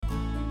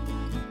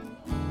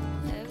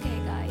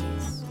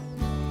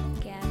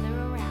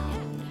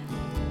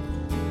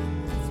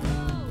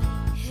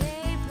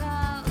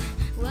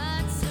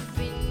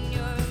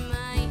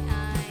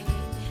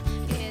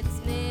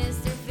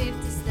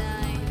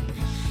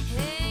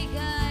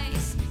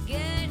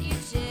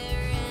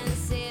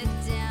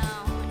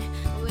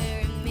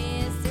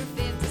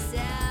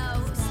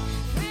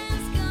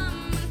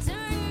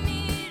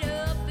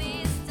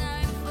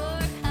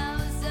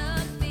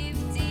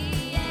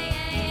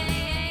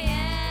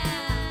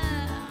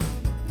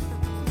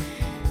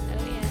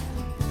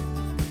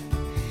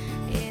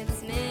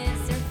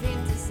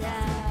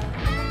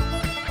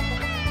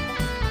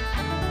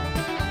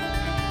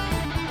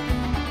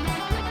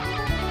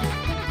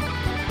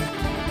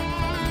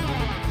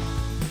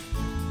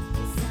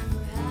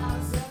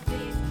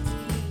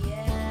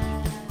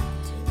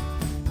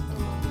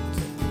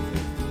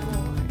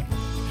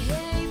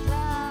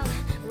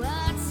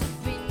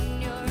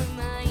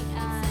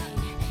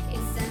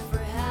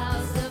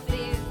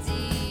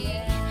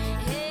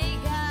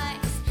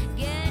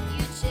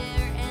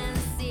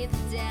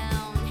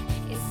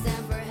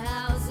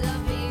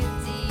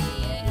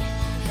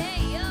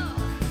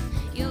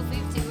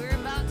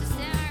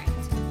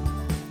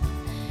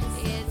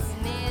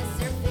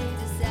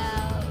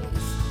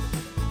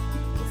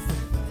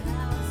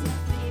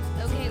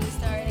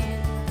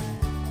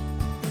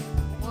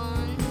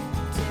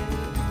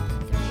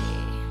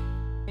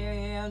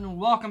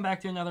welcome back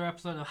to another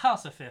episode of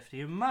House of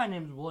 50. My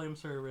name is William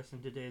Service,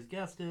 and today's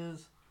guest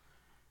is...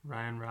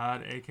 Ryan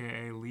Rod,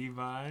 a.k.a.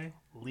 Levi.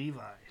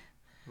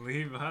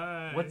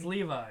 Levi. What's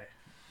Levi?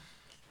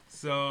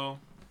 So...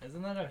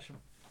 Isn't that a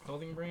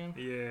clothing brand?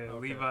 Yeah, okay.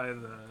 Levi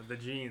the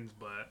jeans,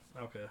 but...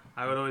 Okay.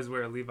 I would always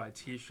wear a Levi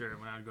t-shirt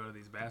when I would go to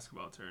these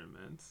basketball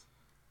tournaments.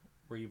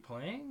 Were you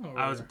playing? Or...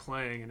 I was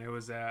playing, and it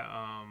was at...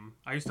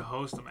 I used to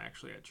host them,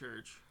 actually, at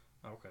church.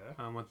 Okay.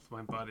 With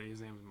my buddy.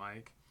 His name's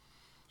Mike.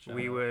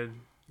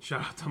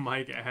 Shout out to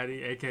Mike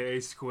Addy, a.k.a.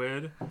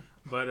 Squid.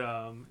 But,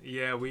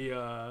 yeah, we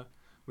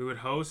would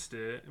host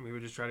it, and we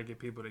would just try to get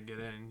people to get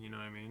in, you know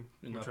what I mean?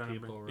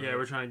 Right? Yeah,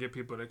 we're trying to get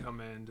people to come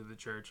into the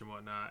church and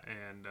whatnot,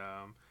 and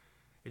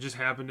it just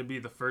happened to be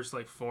the first,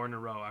 4 in a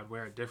row, I'd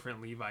wear a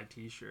different Levi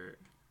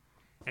t-shirt,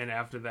 and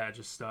after that, it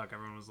just stuck.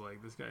 Everyone was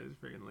like, this guy is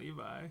freaking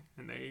Levi,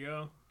 and there you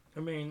go. I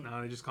mean...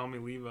 Now they just call me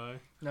Levi.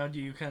 Now, do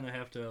you kind of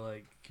have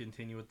to,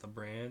 continue with the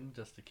brand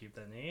just to keep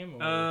that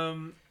name?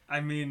 Or? I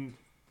mean...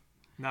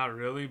 Not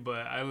really,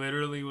 but I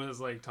literally was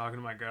talking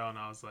to my girl, and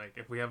I was like,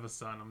 if we have a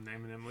son, I'm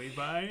naming him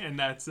Levi, and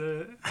that's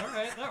it. All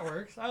right, that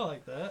works. I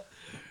like that.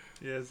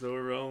 Yeah, so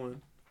we're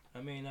rolling.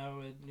 I mean, I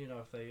would,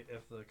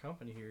 if the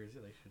company hears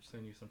it, they should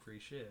send you some free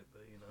shit,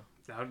 but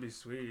that would be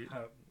sweet.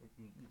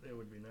 It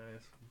would be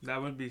nice.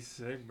 That would be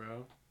sick,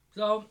 bro.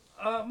 So,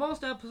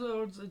 most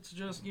episodes, it's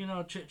just,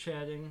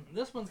 chit-chatting.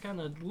 This one's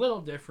kind of a little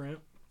different.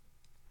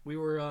 We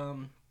were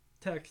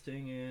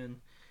texting, and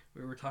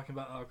we were talking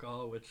about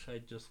alcohol, which I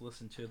just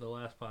listened to the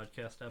last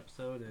podcast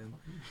episode, and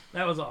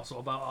that was also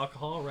about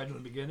alcohol right in the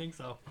beginning.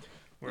 So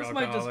we're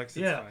alcoholics.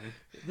 It's fine.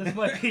 This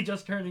might be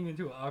just turning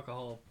into an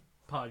alcohol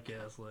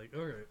podcast. All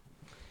right.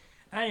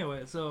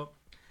 Anyway, so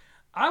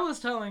I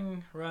was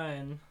telling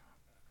Ryan,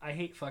 I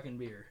hate fucking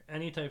beer.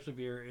 Any types of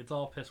beer, it's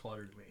all piss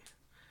water to me.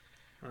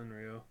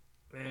 Unreal.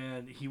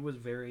 And he was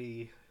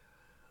very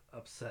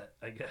upset,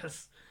 I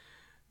guess.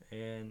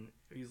 And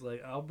he's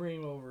like, I'll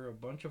bring over a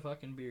bunch of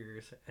fucking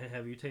beers and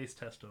have you taste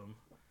test them.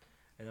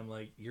 And I'm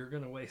like, you're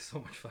going to waste so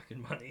much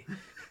fucking money.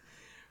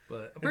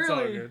 But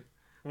apparently... It's all good.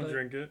 We'll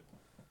drink it.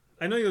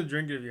 I know you'll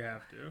drink it if you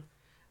have to.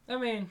 I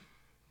mean,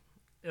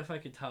 if I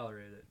could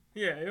tolerate it.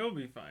 Yeah, it'll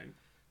be fine.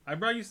 I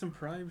brought you some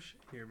prime shit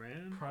here,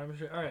 man. Prime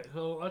shit. All right,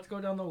 so let's go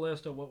down the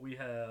list of what we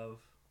have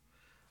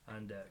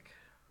on deck.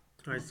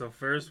 All right, so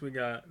first we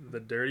got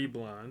the Dirty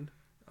Blonde.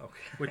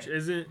 Okay. Which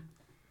isn't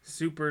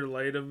super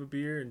light of a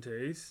beer in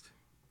taste.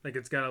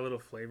 It's got a little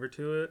flavor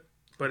to it,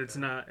 but okay. It's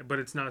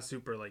not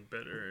super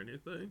bitter or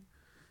anything.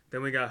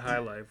 Then we got High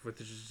Life, which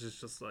is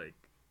just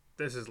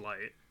this is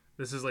light.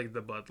 This is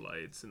the Bud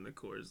Lights and the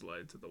Coors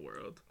Lights of the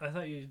world. I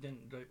thought you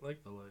didn't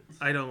like the lights.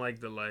 I don't like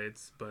the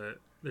lights,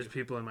 but there's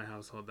people in my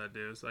household that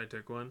do, so I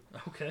took one.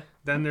 Okay.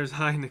 Then there's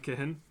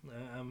Heineken.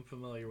 I'm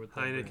familiar with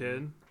that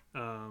Heineken.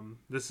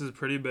 This is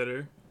pretty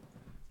bitter,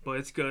 but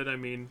it's good. I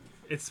mean,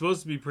 it's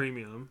supposed to be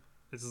premium.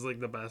 This is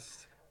the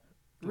best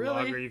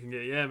lager you can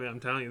get. Yeah, man, I'm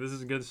telling you, this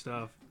is good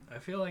stuff. I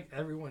feel like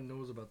everyone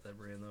knows about that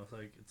brand though.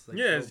 It's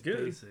yeah, so it's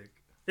good. Basic.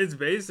 It's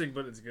basic,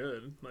 but it's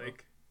good.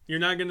 You're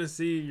not gonna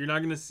see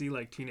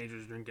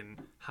teenagers drinking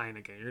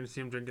Heineken. You're gonna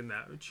see them drinking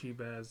that cheap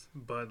ass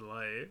Bud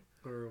Light.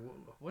 Or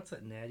what's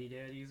that, Natty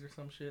Daddies or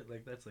some shit?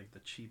 That's the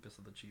cheapest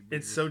of the cheap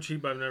beers. It's so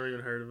cheap I've never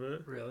even heard of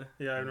it. Really?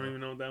 Yeah, I don't even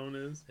know what that one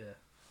is. Yeah.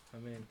 I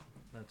mean,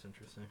 that's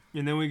interesting.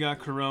 And then we got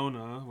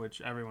Corona,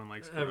 which everyone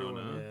likes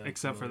Corona,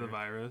 except for the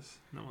virus.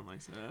 No one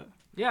likes that.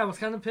 Yeah, I was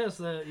kind of pissed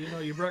that,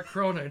 you brought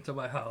Corona into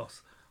my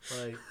house.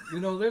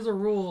 There's a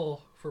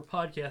rule for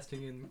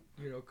podcasting in,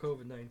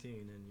 COVID-19,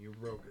 and you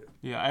broke it.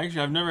 Yeah,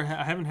 actually, I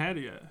haven't had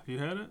it yet. Have you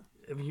had it?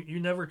 Have you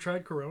never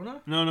tried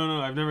Corona?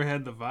 No. I've never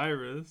had the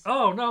virus.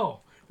 Oh, no.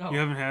 You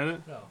haven't had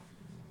it? No.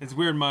 It's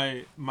weird.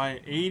 My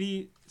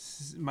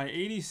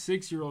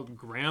 86-year-old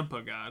grandpa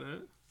got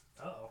it.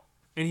 Uh-oh.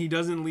 And he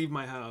doesn't leave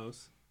my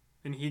house.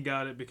 And he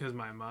got it because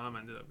my mom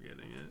ended up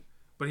getting it.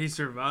 But he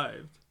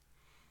survived.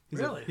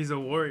 He's a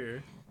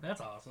warrior.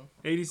 That's awesome.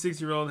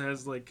 86-year-old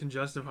has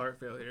congestive heart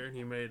failure and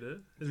he made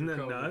it. Isn't that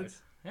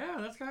nuts? Yeah,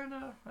 that's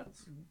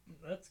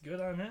good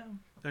on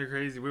him. They're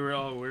crazy. We were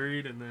all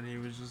worried and then he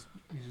just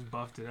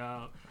buffed it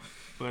out.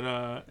 But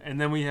and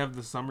then we have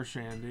the Summer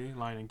Shandy,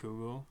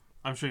 Leinenkugel.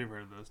 I'm sure you've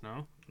heard of this,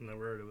 no?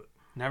 Never heard of it.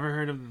 Never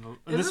heard of the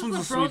this one's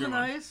the frozen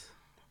ice?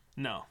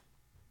 No.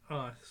 Oh,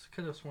 I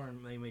could have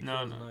sworn they make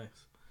frozen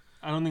ice.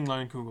 I don't think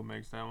Leinenkugel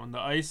makes that one. The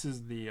ice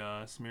is the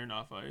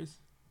Smirnoff ice.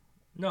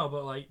 No,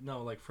 but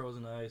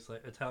frozen ice,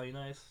 Italian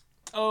ice.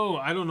 Oh,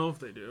 I don't know if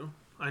they do.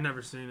 I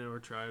never seen it or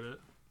tried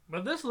it.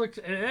 But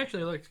it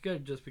actually looks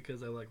good just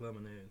because I like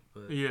lemonade.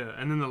 But yeah,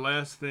 and then the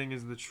last thing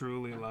is the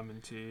Truly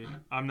lemon tea.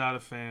 I'm not a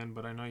fan,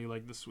 but I know you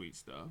like the sweet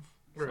stuff.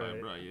 So I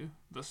brought you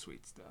the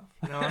sweet stuff.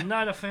 No, I'm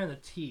not a fan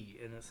of tea,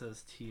 and it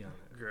says tea on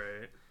it.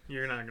 Great.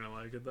 You're not going to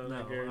like it, though,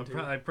 no, I guarantee.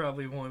 I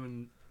probably won't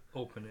even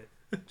open it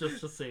just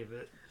to save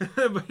it.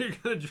 But you're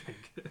going to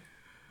drink it.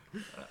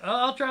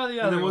 I'll try the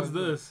other And then what's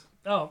this?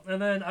 Oh,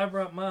 and then I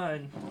brought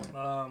mine.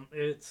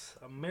 It's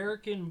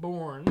American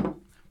Born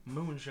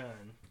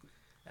Moonshine.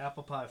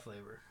 Apple pie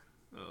flavor.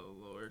 Oh,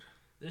 Lord.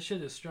 This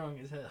shit is strong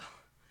as hell.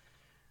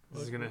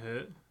 This is going to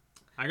hit?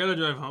 I gotta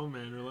drive home,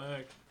 man.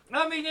 Relax.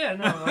 I mean, yeah,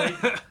 no,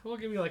 like, we'll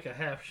give you like a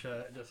half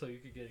shot just so you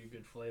could get your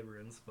good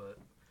flavorings, but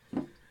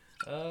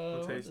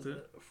We'll taste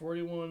it.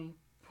 41.5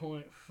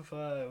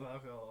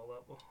 alcohol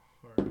level.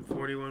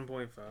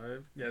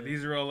 41.5. Yeah,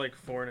 these are all like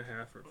 4.5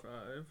 or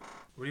 5.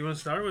 What do you want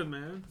to start with,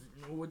 man?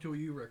 What do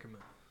you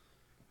recommend?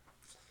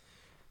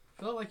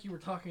 Felt like you were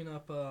talking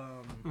up.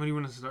 What do you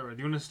want to start with?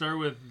 Do you want to start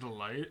with the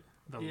light?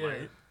 Yeah.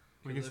 Light.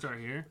 We can start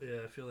here.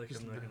 Yeah, I feel like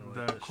Just I'm not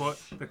gonna like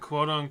the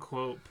quote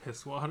unquote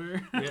piss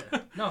water. Yeah.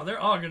 No, they're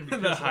all gonna be the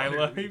piss water.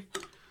 highlight.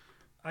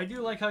 I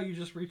do like how you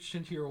just reached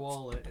into your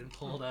wallet and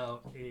pulled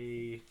out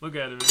Look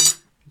at it, man.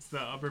 It's the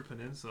Upper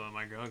Peninsula.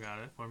 My girl got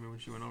it for me when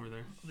she went over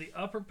there. the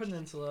Upper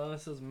Peninsula.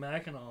 This is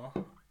Mackinac,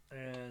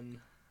 and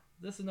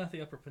this is not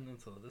the Upper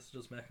Peninsula. This is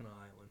just Mackinac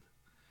Island.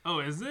 Oh,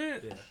 is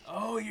it? Yeah.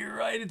 Oh, you're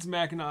right. It's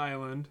Mackinac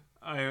Island.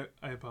 I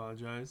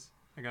apologize.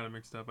 I got it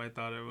mixed up. I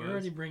thought it was. You're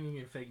already bringing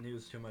in fake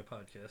news to my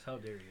podcast. How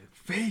dare you?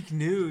 Fake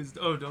news.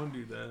 Oh, don't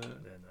do that.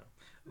 Yeah,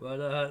 no.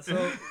 But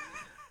so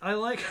I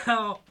like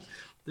how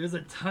there's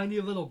a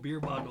tiny little beer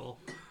bottle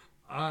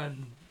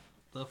on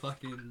the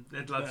fucking.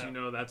 It lets you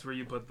know that's where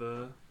you put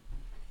the.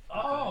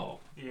 Oh,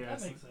 Yeah.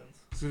 that makes sense.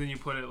 So then you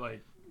put it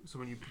like. So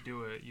when you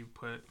do it, you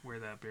put where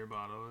that beer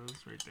bottle is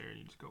right there, and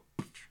you just go.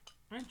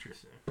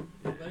 Interesting.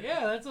 But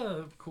yeah, that's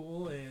a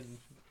cool and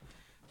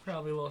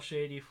probably a little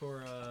shady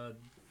for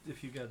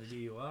if you got a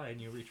DUI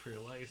and you reach for your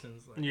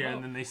license. Like, Yeah, oh,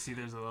 and then they see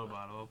there's a little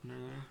bottle opener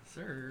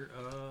there. sir,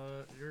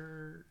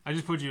 you're. I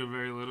just put you a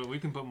very little. We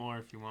can put more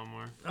if you want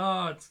more.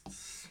 Oh, it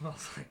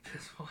smells like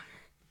piss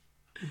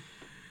water.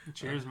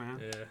 Cheers, man.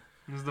 Yeah.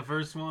 This is the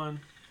first one.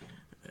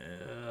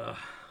 Yeah.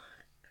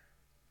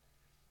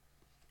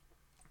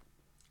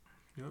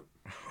 Yep.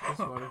 Piss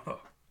water.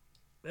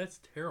 That's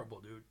terrible,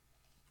 dude.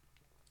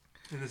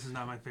 And this is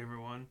not my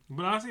favorite one.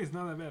 But honestly, it's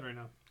not that bad right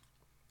now.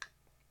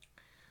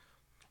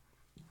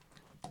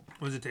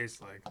 What does it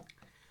taste like?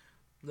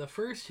 The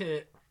first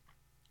hit,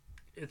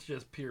 it's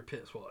just pure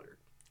piss water.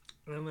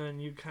 And then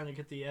you kind of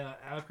get the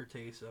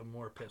aftertaste of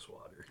more piss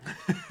water.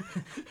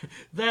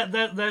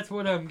 That's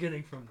what I'm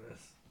getting from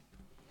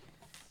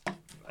this.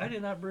 I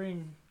did not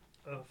bring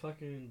a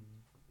fucking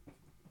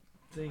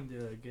thing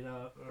to get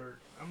out, or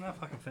I'm not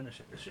fucking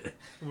finishing this shit.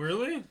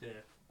 Really?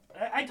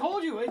 Yeah. I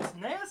told you, it's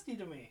nasty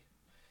to me.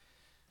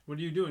 What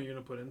are you doing? You're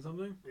gonna put in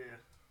something? Yeah.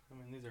 I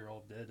mean, these are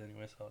all dead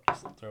anyway, so I'll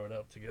just throw it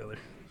out together.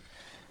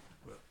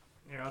 But,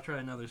 here, I'll try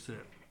another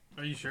sip.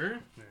 Are you sure?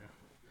 Yeah.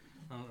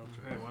 I'll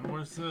try Okay, one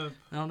more sip.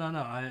 No.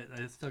 I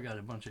still got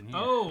a bunch in here.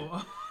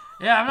 Oh!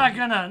 Yeah, I'm not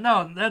gonna.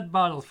 No, that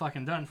bottle's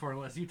fucking done for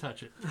unless you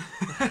touch it.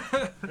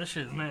 This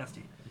shit is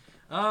nasty.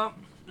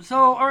 So,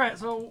 alright,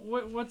 so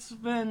what's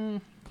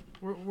been.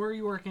 Where are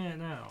you working at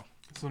now?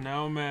 So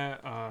now I'm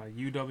at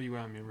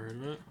UWM. You ever heard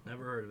of it?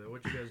 Never heard of it.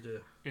 What you guys do?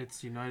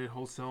 It's United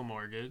Wholesale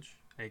Mortgage,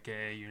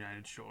 aka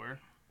United Shore,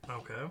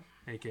 Okay.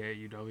 aka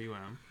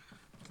UWM,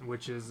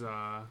 which is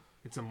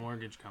it's a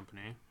mortgage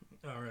company,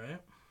 Alright.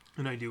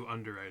 and I do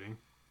underwriting.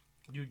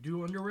 You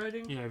do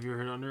underwriting? Yeah, have you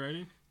heard of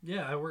underwriting?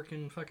 Yeah, I work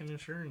in fucking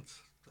insurance.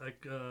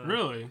 Like,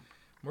 Really?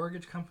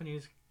 mortgage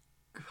companies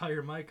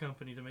hire my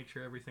company to make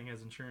sure everything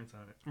has insurance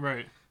on it.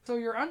 Right. So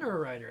you're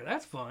underwriter.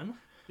 That's fun.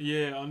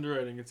 Yeah,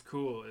 underwriting. It's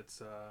cool.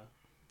 It's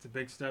a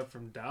big step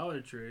from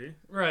Dollar Tree,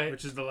 Right.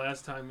 which is the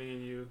last time me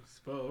and you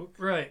spoke.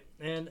 Right.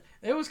 And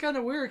it was kind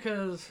of weird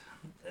because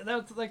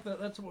that's like there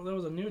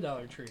was a new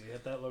Dollar Tree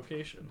at that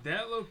location.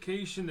 That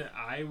location that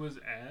I was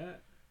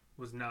at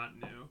was not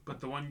new, but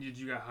the one that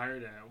you got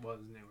hired at was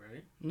new,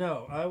 right?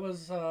 No, I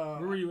was. Where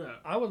were you at?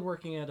 I was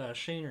working at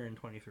Shaner in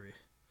 23,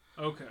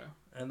 Okay.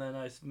 and then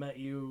I met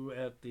you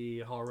at the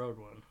Hall Road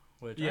one,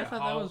 which Yeah, I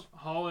thought Hall, that was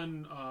Hall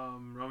and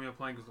Romeo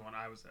Plank was the one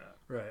I was at.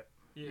 right.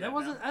 Yeah, That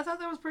wasn't. I thought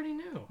that was pretty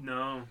new.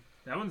 No,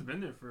 that one's been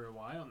there for a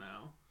while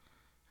now.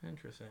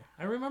 Interesting.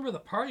 I remember the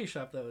party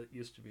shop that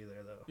used to be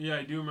there though. Yeah,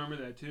 I do remember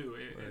that too.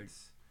 Like,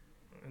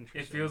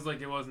 Interesting. It feels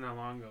like it wasn't that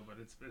long ago, but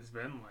it's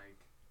been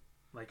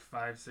like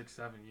 5, 6,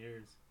 7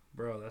 years.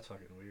 Bro, that's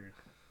fucking weird.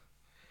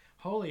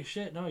 Holy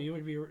shit! No, you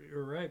would be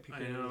you're right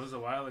because I know it was a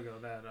while ago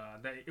that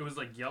it was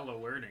like yellow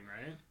wording,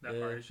 right? That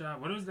Yeah. party shop.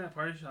 What was that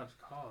party shop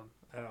called?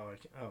 I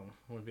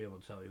wouldn't be able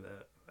to tell you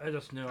that. I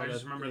just know. I just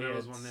that remember they there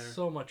was had one there.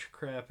 So much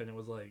crap, and it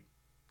was like,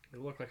 it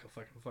looked like a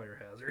fucking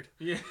fire hazard.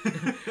 Yeah.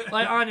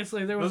 Like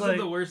honestly, there was those like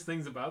are the worst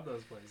things about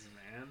those places,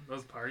 man.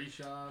 Those party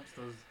shops,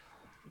 those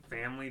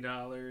Family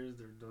Dollars,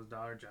 those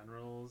Dollar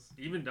Generals,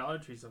 even Dollar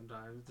Tree.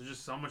 Sometimes there's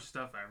just so much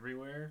stuff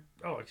everywhere.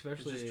 oh, It's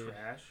especially just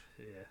trash.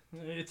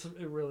 yeah, it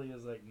really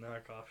is like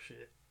knockoff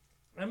shit.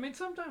 I mean,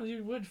 sometimes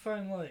you would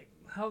find like,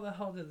 how the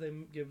hell did they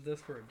give this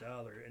for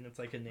 $1? And it's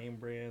like a name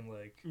brand,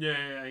 like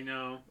Yeah, I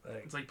know.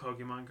 Like- It's like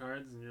Pokemon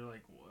cards, and you're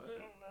like, what?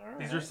 all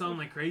These right. are selling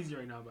like crazy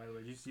right now. By the way,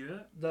 did you see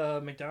that?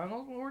 The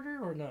McDonald's order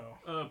or no?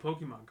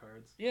 Pokemon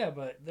cards. Yeah,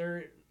 but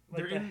they're like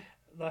They're in.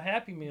 the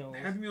Happy Meals.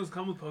 Happy Meals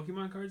come with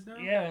Pokemon cards now.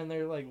 Yeah, and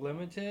they're like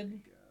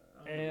limited.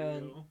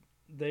 And Unreal.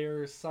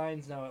 there are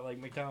signs now at like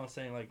McDonald's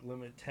saying like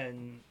limit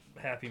 10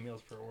 Happy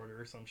Meals per order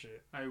or some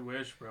shit. I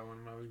wish, bro, when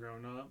I was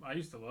growing up. I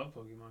used to love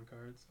Pokemon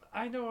cards.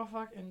 I know a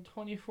fucking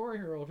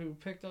 24-year-old who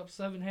picked up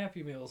 7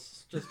 Happy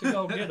Meals just to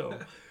go get them.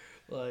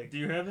 Like, Do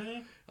you have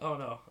any? oh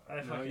no,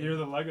 No, you're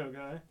the Lego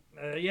guy.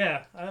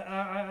 Yeah,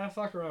 I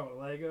fuck around with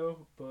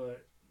Lego,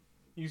 but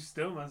You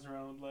still mess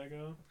around with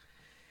Lego.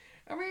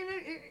 I mean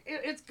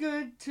it's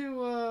good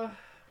to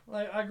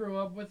like I grew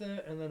up with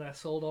it and then I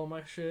sold all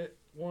my shit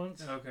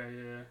once. Okay,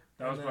 yeah.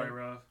 That was And probably then-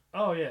 rough.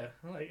 Oh yeah,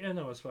 like and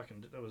that was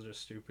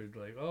just stupid.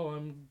 Like, oh,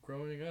 I'm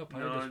growing up, I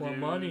just want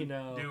money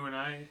now. Dude,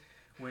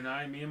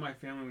 me and my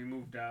family, we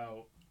moved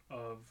out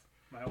of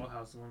my old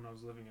house, the one I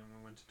was living in.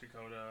 We went to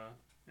Dakota,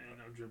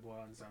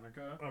 Ojibwa and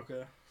Seneca.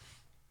 Okay.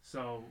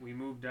 So we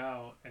moved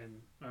out, and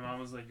my mom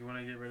was like, "You want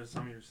to get rid of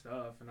some of your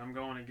stuff?" And I'm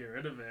going to get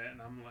rid of it,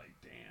 and I'm like,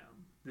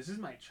 "Damn, this is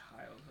my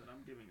childhood.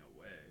 I'm giving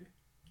away."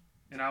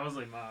 And I was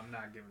like, "Mom, I'm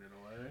not giving it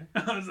away."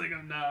 I was like,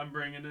 I'm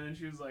bringing it." And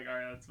she was like, "All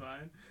right, that's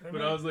fine."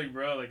 But I was like,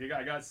 "Bro, like,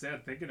 I got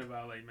sad thinking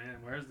about, like, man,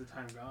 where's the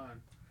time gone?"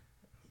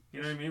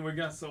 You know what I mean? We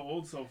got so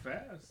old so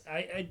fast.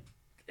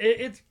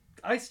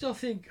 I still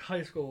think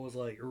high school was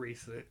like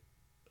recent,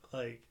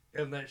 like,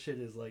 and that shit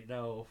is like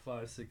now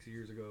 5-6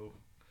 years ago.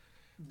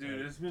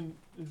 Dude, it's been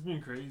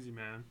crazy,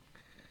 man.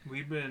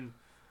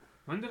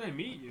 When did I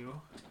meet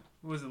you?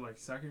 Was it like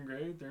 2nd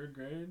grade, 3rd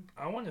grade?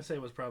 I want to say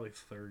it was probably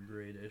 3rd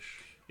grade-ish.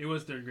 It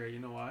was 3rd grade. You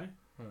know why?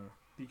 Huh.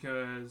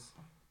 Because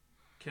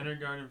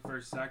kindergarten,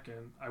 1st,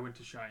 2nd, I went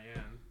to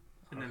Cheyenne,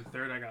 and then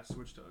 3rd I got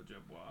switched to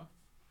Ojibwa.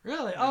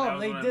 Really? And that Oh,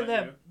 was they when I did met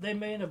that. you. They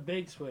made a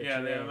big switch.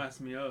 Yeah, they messed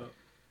me up.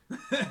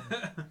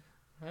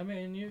 I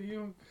mean,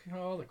 you know,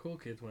 all the cool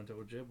kids went to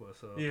Ojibwa,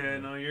 so. Yeah,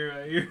 no, you're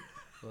right. You're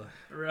Well,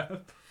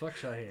 rep. fuck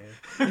Cheyenne.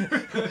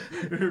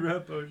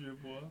 Rep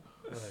Ojibwa.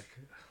 Like,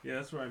 Yeah,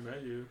 that's where I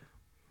met you.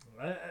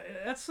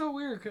 that's so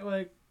weird.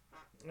 Like,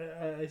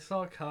 I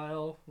saw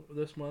Kyle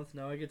this month.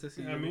 Now I get to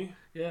see Yeah, you. me?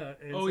 Yeah.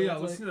 And Oh, so yeah,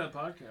 it's listen to that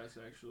podcast,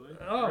 actually.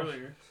 Oh,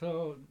 Earlier.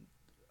 So,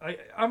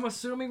 I'm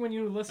assuming when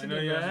you I listen know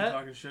to you guys are that.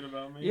 talking shit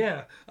about me.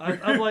 Yeah,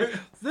 I'm like,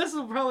 this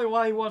is probably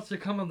why he wants to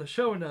come on the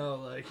show now.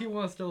 Like, he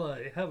wants to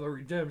like have a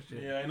redemption.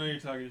 Yeah, I know you're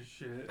talking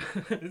shit.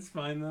 It's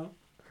fine, though.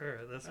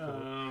 Alright, that's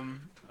cool.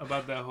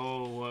 About that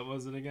whole, what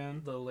was it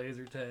again? The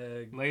laser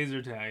tag.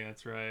 Laser tag,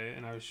 that's right.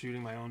 And I was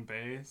shooting my own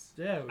base.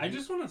 Yeah. I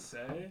just want to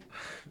say,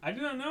 I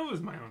did not know it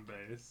was my own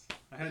base.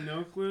 I had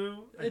no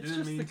clue. I It's didn't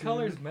just mean the to.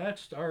 colors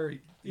matched our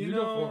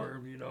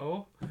uniform, you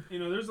know? You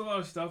know, there's a lot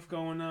of stuff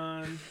going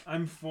on.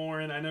 I'm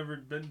foreign. I never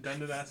been done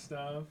to that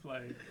stuff.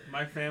 Like,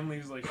 my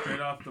family's like straight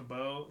off the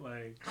boat.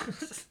 Like,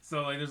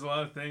 so like, there's a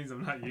lot of things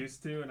I'm not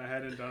used to, and I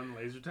hadn't done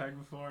laser tag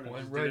before. And I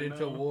Went just right didn't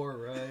into know. war,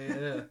 right?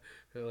 Yeah.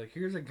 They're like,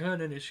 here's a gun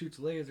and it shoots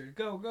lasers.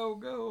 Go, go,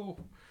 go.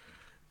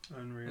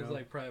 Unreal. It's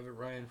like Private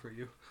Ryan for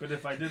you. But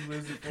if I did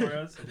lose it for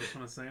us, I just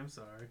want to say I'm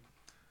sorry.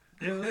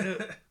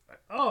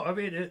 I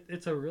mean,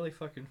 it's a really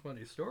fucking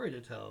funny story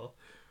to tell.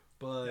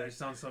 But, Yeah, I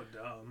sound so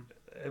dumb.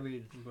 I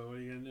mean, But what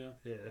are you gonna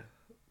do?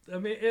 yeah. I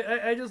mean,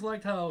 I just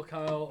liked how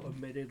Kyle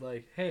admitted,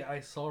 like, hey, I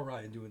saw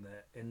Ryan doing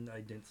that, and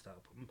I didn't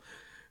stop him.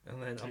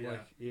 And then I'm Yeah.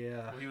 like,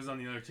 yeah. Well, he was on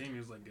the other team. He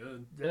was like,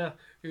 good. Yeah.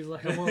 He was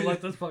like, I'm going to let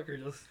this fucker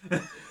just...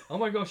 I'm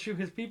going to go shoot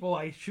his people.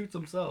 He shoots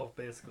himself,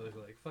 basically.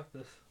 Like, fuck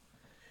this.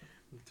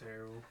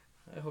 Terrible.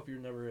 I hope you're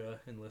never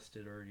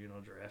enlisted or, you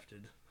know,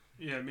 drafted.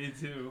 Yeah, me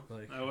too.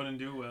 Like, I wouldn't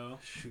do well.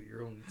 shoot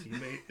your own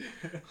teammate.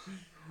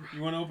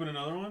 You want to open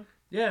another one?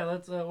 Yeah,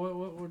 let's... what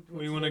What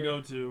do you want to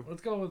go to?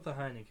 Let's go with the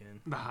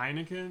Heineken. The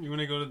Heineken? You want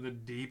to go to the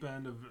deep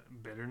end of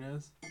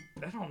bitterness?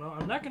 I don't know.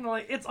 I'm not going to,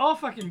 like... It's all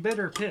fucking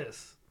bitter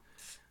piss.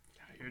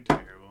 God, you're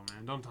terrible,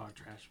 man. Don't talk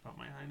trash about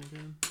my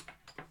Heineken.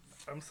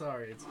 I'm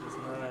sorry. It's just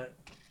not...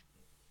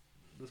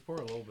 Just pour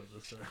a little bit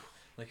this time.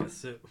 Like a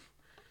sip.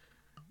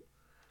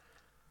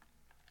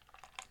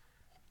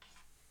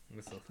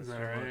 That's that too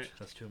right? much.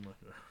 That's too much.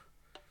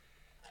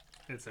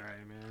 It's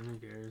alright, man. Who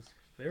cares?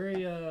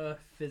 Very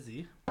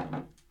fizzy.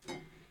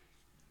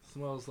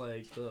 Smells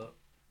like the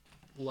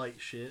light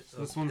shit. So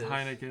this of one's piss.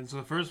 Heineken. So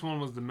the first one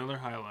was the Miller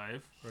High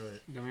Life. Right.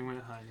 Then we went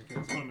Heineken.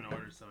 Let's put them in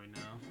order so we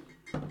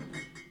know.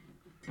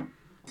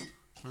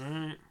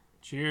 Alright.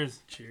 Cheers.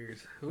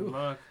 Cheers. Good Ooh,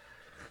 luck.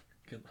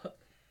 good luck.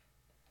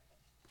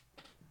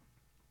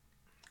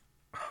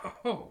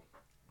 Oh,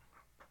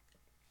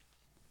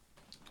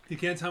 You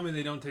can't tell me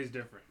they don't taste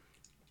different.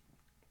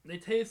 they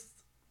taste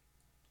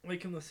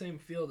like in the same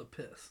field of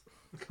piss.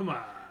 Come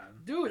on.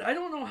 Dude, I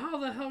don't know how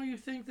the hell you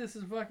think this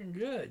is fucking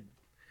good.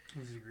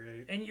 This is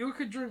great. And you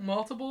could drink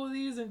multiple of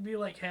these and be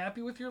like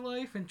happy with your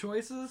life and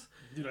choices.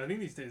 Dude, I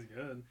think these taste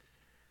good.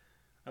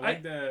 I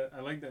like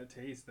that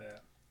taste,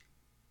 that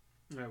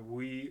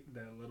wheat,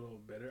 that little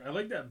bitter. I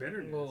like that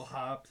bitterness. Little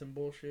hops and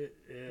bullshit.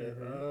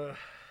 Yeah.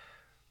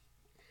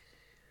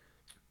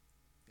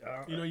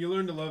 You know, you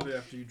learn to love it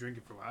after you drink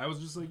it for a while. I was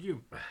just like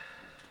you.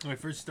 When I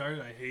first started,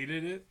 I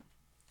hated it.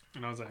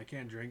 And I was like, I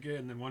can't drink it.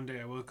 And then one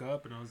day I woke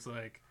up and I was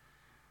like,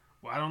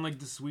 well, I don't like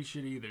the sweet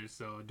shit either.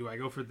 So do I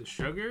go for the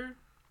sugar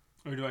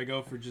or do I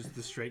go for just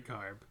the straight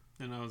carb?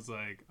 And I was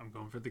like, I'm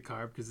going for the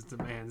carb because it's a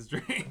man's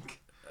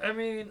drink. I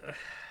mean,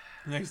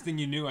 Next thing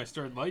you knew, I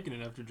started liking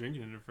it after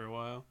drinking it for a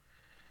while.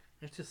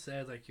 It's just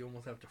sad, like, you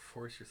almost have to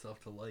force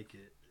yourself to like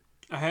it.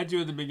 I had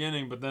to at the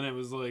beginning, but then it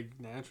was, like,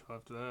 natural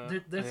after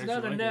that. That's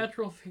not a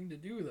natural thing to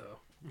do, though.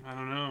 I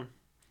don't know.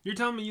 You're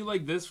telling me you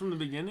like this from the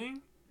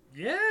beginning?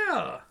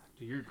 Yeah!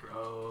 Dude, you're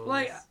gross.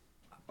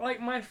 Like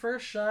my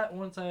first shot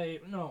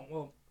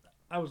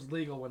I was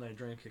legal when I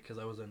drank it because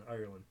I was in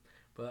Ireland.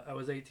 But I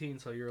was 18,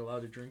 so you're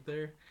allowed to drink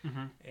there.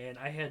 Mm-hmm. And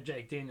I had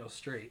Jack Daniels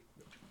straight.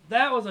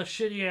 That was a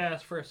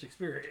shitty-ass first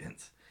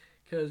experience.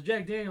 Because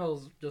Jack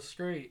Daniels just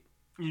straight.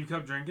 You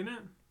kept drinking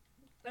it?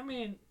 I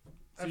mean...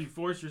 So you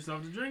forced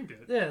yourself to drink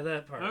it? Yeah,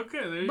 that part. Okay,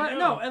 there you go. But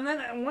no, and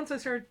then once I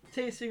started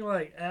tasting,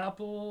 like,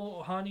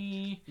 apple,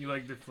 honey... You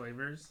like the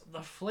flavors?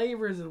 The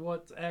flavors is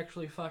what's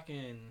actually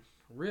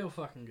real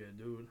fucking good,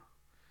 dude.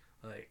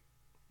 Like,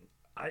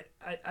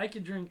 I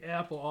could drink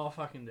apple all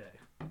fucking day.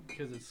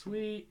 Because it's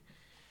sweet.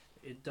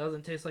 It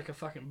doesn't taste like a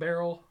fucking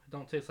barrel. It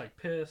don't taste like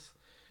piss.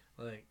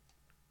 Like...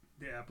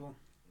 The apple?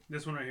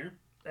 This one right here?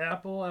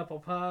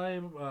 Apple pie,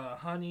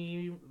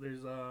 honey.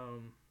 There's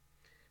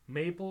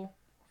maple.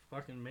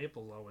 Fucking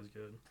maple's always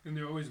good. And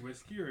they're always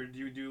whiskey, or do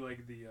you do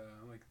like the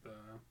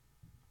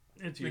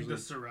It's like usually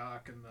the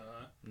Ciroc and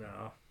the?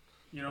 No.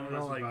 You don't I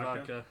don't like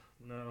vodka.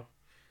 No.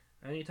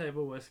 Any type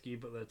of whiskey,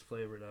 but that's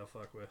flavored, I'll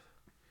fuck with.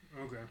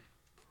 Okay.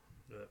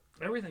 But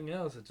everything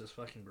else is just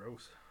fucking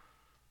gross.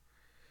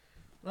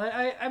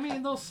 Like I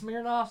mean those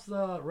Smirnoffs,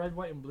 the red,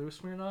 white, and blue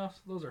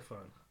Smirnoffs, those are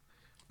fun.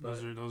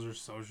 Those are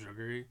so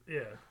sugary.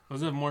 Yeah.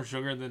 Those have more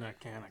sugar than a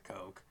can of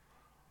Coke.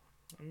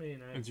 I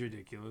mean, it's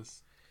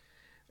ridiculous.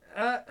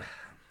 How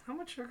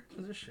much sugar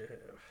does this shit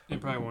have? It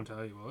probably won't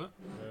tell you, will it?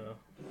 No.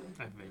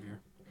 I figure.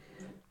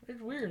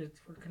 It's weird. It's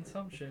for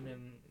consumption,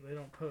 and they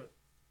don't put.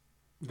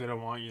 They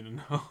don't want you to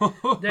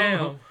know.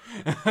 Damn.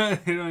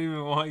 They don't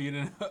even want you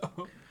to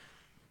know.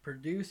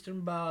 Produced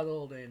and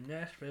bottled in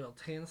Nashville,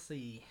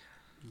 Tennessee.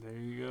 There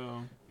you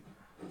go.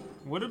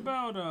 What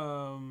about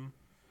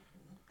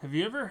have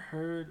you ever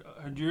heard?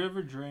 Did you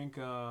ever drink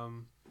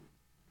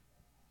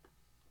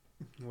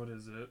what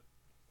is it?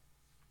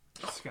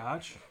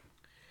 Scotch?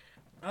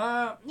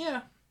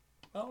 Yeah.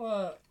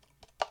 I'll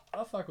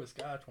fuck with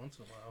Scotch once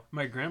in a while.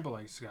 My grandpa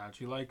likes Scotch.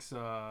 He likes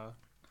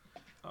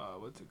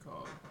what's it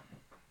called?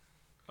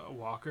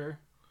 Walker.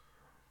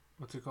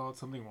 What's it called?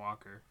 Something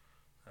Walker.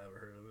 Never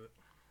heard of it.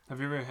 Have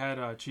you ever had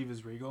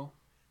Chivas Regal?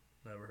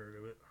 Never heard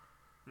of it.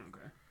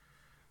 Okay.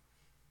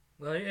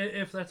 Like,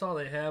 if that's all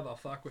they have, I'll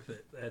fuck with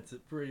it. That's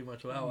pretty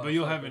much what I'll. But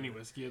you'll have any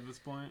whiskey at this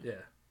point?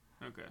 Yeah.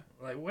 Okay.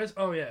 Like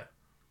oh yeah.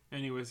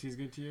 Any whiskey's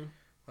good to you?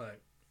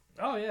 Like,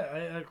 oh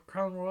yeah, I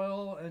Crown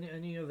Royal.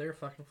 Any of their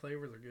fucking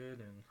flavors are good,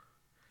 and.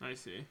 I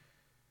see.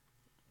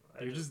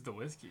 You're just the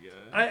whiskey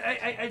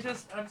guy.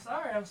 I'm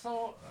sorry.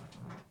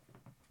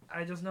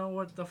 I just know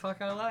what the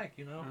fuck I like,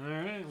 you know.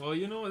 All right. Well,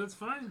 you know what? That's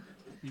fine.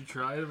 You've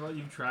tried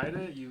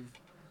it.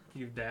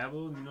 You've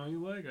dabbled. You know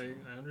you like. I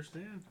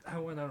understand. I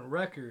went on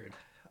record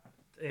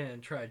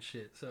and tried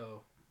shit.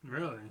 So.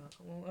 Really?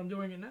 Well, I'm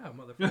doing it now,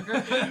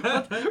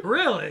 motherfucker.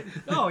 Really?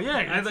 Oh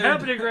yeah, it's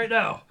happening right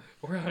now.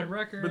 We're on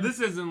record. But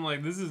this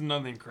is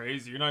nothing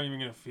crazy. You're not even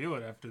gonna feel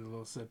it after the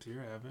little sips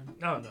you're having.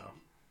 Oh no.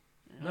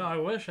 Yeah. No, I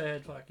wish I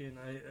had I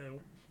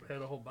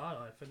had a whole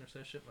bottle. I finished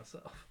that shit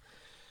myself.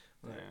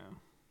 Like, yeah.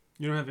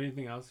 You don't have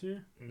anything else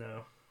here?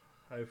 No.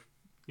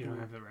 You don't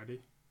have it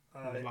ready?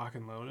 Lock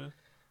and loaded?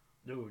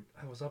 Dude,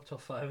 I was up till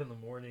 5 in the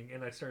morning,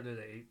 and I started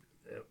at 8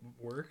 at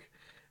work,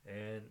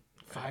 and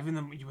 5 in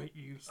the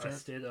you start? I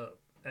stayed up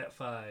at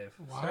 5.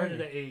 Why?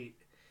 Started at 8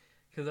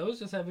 because I was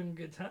just having a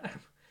good time.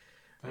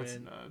 That's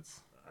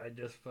nuts. I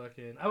just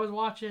I was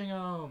watching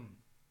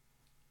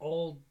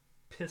old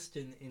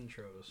Piston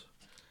intros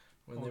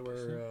when they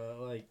were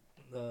like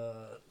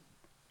the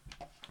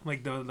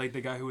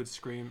guy who would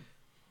scream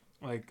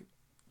like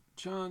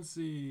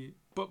Chauncey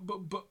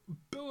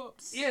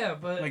Billups. Yeah,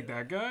 but like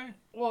that guy.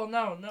 Well,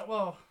 no.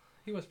 Well,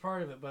 he was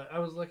part of it, but I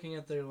was looking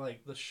at their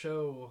the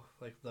show,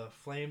 like the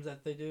flames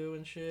that they do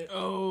and shit.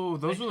 Oh,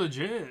 those were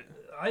legit.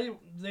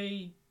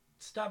 They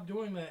stopped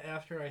doing that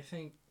after I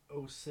think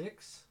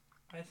 2006.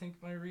 I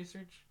think my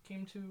research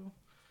came to,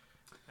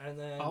 and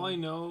then all I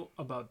know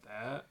about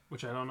that,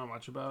 which I don't know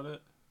much about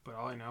it, but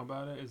all I know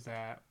about it is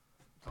that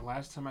the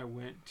last time I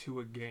went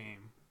to a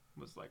game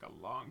was like a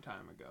long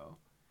time ago,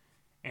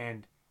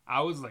 and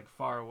I was like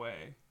far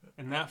away,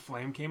 and that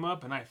flame came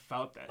up, and I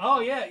felt that. Oh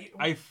shit. yeah,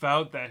 I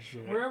felt that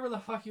shit. Wherever the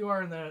fuck you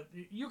are in that,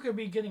 you could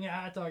be getting a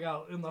hot dog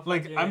out in the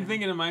like. fucking... I'm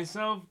thinking to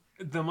myself,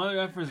 the mother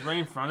effers right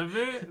in front of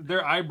it.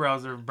 Their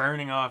eyebrows are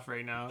burning off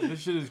right now.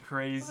 This shit is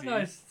crazy. What a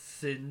nice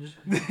singe.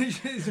 This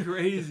shit is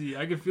crazy.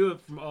 I could feel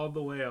it from all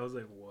the way. I was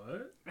like,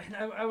 what? And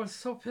I was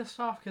so pissed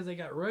off because they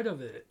got rid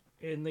of it.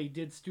 And they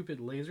did stupid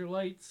laser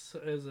lights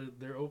as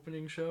their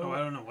opening show. Oh, I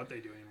don't know what they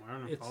do anymore. I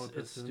don't know.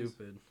 It's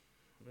stupid.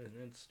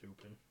 It's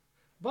stupid.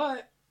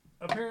 But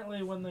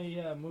apparently, when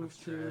they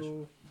moved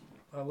to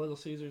Little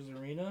Caesars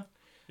Arena,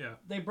 yeah,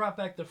 they brought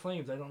back the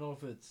flames. I don't know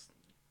if it's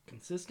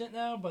consistent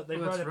now, but they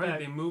brought it right. back.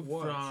 They moved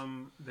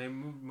once.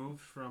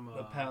 moved from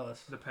the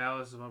Palace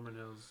of Auburn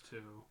Hills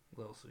to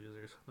Little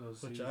Caesars, Little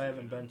which Caesars, I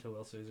haven't been to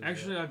Little Caesars.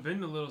 Actually, yet. I've been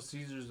to Little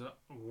Caesars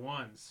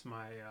once.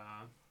 My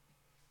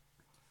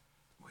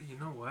Well, you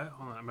know what?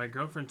 Hold on. My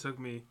girlfriend took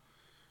me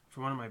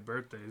for one of my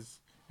birthdays,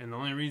 and the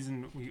only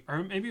reason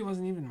or maybe it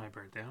wasn't even my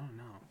birthday. I don't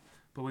know.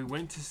 But we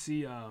went to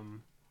see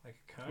Like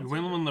a concert? we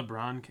went when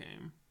LeBron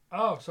came.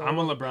 Oh, so I'm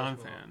a it was LeBron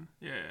basketball. fan.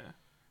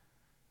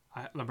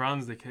 Yeah.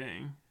 LeBron's the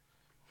king.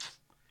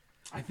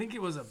 I think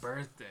it was a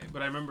birthday,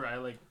 but I remember I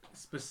like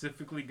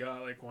specifically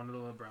got like one of the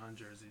LeBron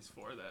jerseys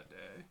for that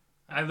day.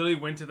 I literally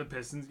went to the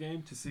Pistons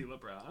game to see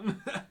LeBron.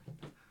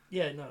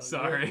 Yeah, no.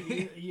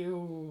 Sorry.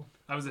 You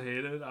I was a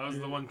hated. I was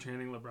the one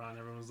chanting LeBron.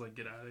 Everyone was like,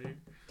 "Get out of here."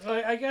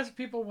 I guess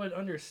people would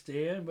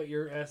understand, but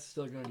your ass is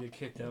still going to get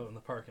kicked out in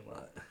the parking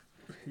lot.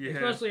 Yeah.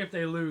 Especially if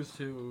they lose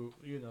to,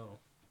 you know.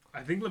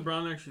 I think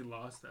LeBron actually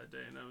lost that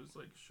day, and I was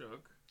like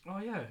shook. Oh,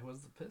 yeah, it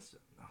was the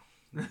Pistons.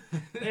 No.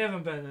 They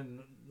haven't been in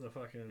the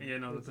fucking. Yeah,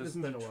 no, the it's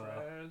Pistons been are a while.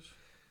 trash.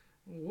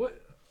 What?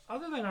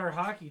 Other than our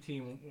hockey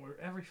team, where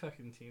every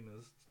fucking team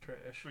is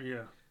trash.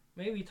 Yeah.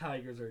 Maybe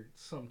Tigers are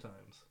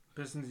sometimes.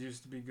 Pistons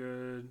used to be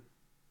good.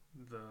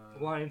 The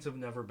Lions have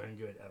never been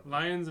good ever.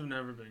 Lions have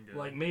never been good.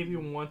 Like maybe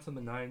once in the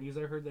 '90s,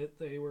 I heard that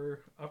they were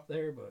up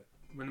there, but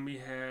when we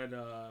had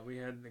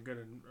the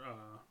good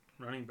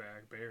running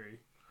back Barry.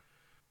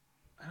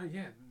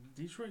 Yeah,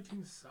 Detroit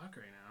teams suck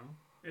right now.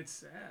 It's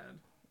sad.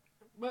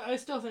 But I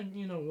still think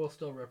we'll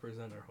still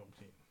represent our home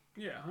team.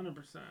 Yeah, 100%.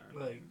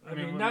 Like I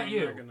mean, mean, not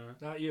you, gonna...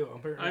 not you.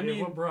 I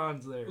mean, if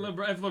LeBron's there.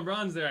 If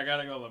LeBron's there, I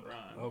gotta go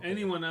LeBron. Okay.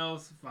 Anyone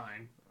else,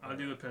 fine. I'll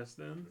do the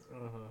Pistons.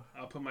 Uh-huh.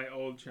 I'll put my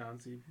old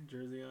Chauncey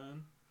jersey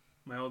on.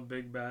 My old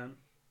Big Ben.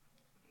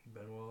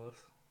 Ben Wallace.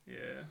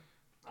 Yeah.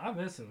 I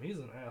miss him. He's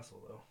an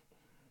asshole though.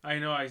 I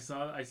know. I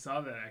saw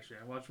that actually.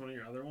 I watched one of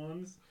your other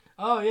ones.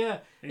 Oh yeah.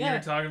 And yeah. you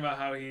were talking about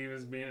how he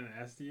was being an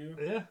ass to you.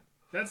 Yeah.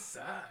 That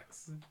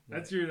sucks. Right.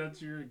 That's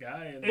your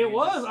guy. And It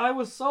was. I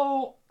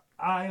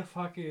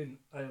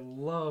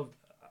loved.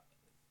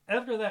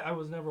 After that, I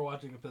was never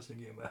watching a Piston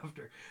game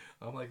after.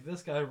 I'm like,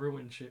 this guy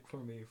ruined shit for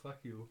me. Fuck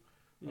you.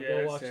 I'll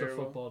go watch the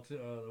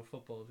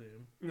football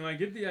team. I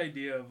get the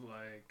idea of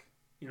like,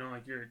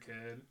 like you're a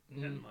kid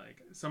and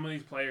like some of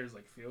these players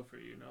like feel for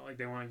you, like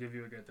they want to give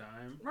you a good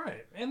time.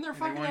 Right, and they're And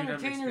fucking they want you to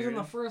have entertainers in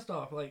the experience. first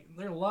off. Like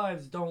their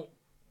lives don't.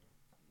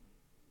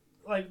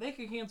 Like they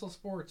could cancel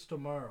sports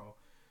tomorrow,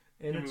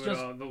 and it's just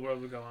the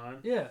world would go on.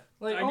 yeah.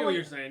 Like I get what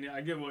you're saying. Yeah,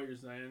 I get what you're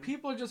saying.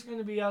 People are just going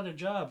to be out of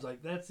jobs.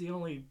 Like that's the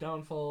only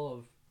downfall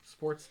of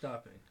sports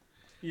stopping.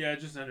 Yeah,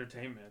 it's just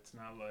entertainment. It's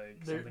not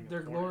like They're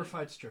important.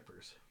 glorified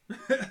strippers.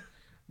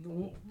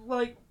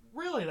 Like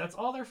really, that's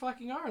all they're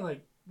fucking are.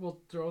 Like we'll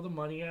throw the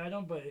money at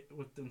them, but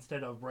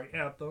instead of right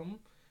at them,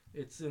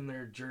 it's in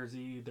their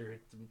jersey, their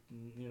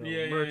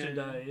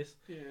merchandise.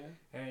 Yeah.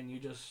 And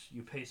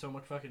you pay so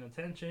much fucking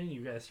attention.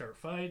 You guys start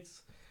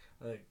fights.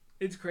 Like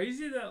It's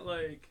crazy that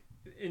like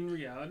in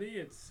reality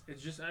it's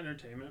just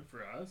entertainment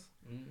for us.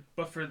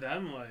 But for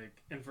them,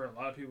 like, and for a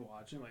lot of people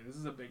watching, like, this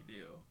is a big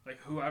deal. Like,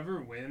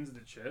 whoever wins the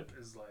chip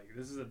is like,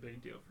 this is a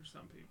big deal for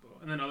some people,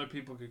 and then other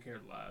people could care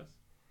less.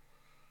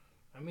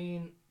 I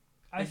mean,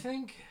 I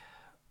think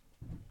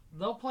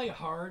they'll play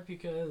hard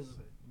because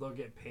they'll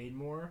get paid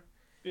more.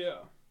 Yeah.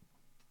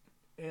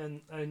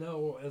 And I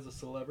know as a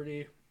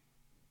celebrity,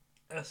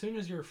 as soon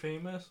as you're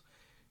famous,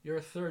 your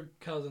third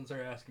cousins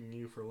are asking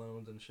you for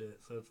loans and shit.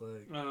 So it's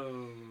like,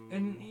 Oh.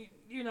 and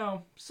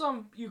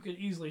some you could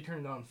easily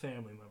turn down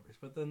family members,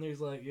 but then there's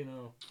like,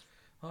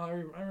 I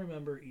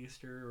remember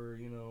Easter or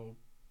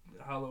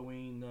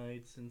Halloween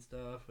nights and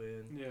stuff,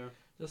 and Yeah.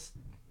 just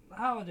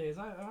holidays.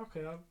 I'll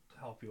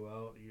help you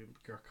out.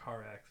 Your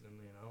car accident,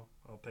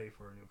 I'll pay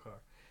for a new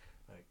car.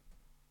 Like,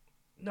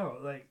 no,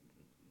 like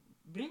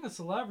being a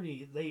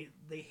celebrity,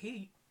 they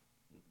hate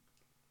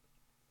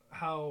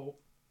how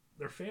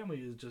their family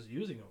is just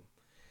using them.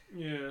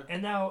 Yeah.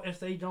 And now if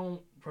they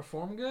don't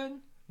perform good,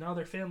 now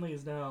their family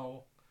is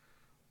now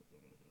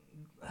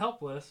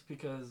helpless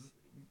because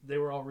they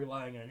were all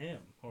relying on him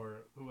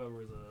or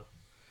whoever the.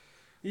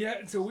 Yeah,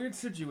 it's a weird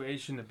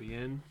situation to be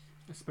in,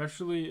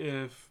 especially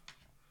if,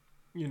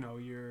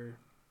 you're,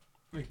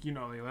 like,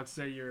 let's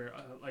say you're,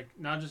 like,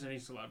 not just any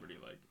celebrity,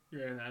 like,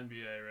 you're in the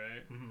NBA,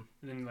 right? Mm-hmm.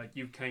 And then, like,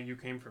 you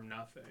came from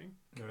nothing,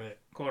 Right.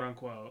 quote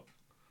unquote.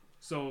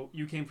 So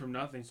you came from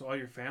nothing, so all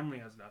your family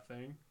has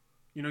nothing.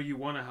 You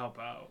want to help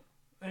out.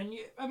 And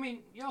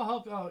you'll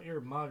help out your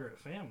moderate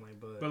family,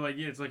 but But, like,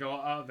 yeah, it's like all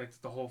out, like,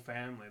 the whole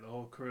family, the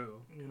whole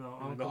crew.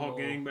 The whole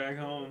gang back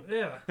home.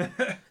 Yeah.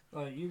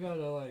 Like you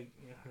gotta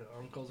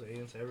uncles,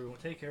 aunts, everyone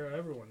take care of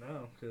everyone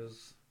now,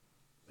 cause,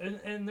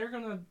 and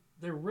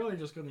they're really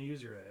just gonna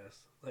use your ass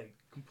like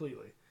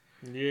completely.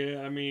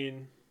 Yeah, I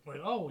mean, Like,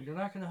 oh, you're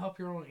not gonna help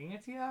your own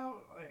auntie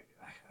out? Like,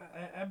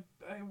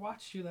 I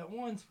watched you that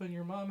once when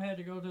your mom had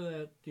to go to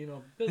that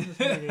business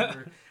meeting.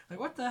 Or, like,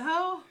 what the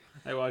hell?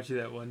 I watched you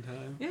that one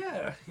time.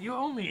 Yeah, you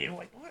owe me. I'm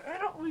like, what? I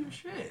don't owe you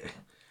shit.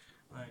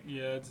 Like,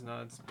 Yeah, it's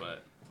nuts,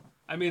 but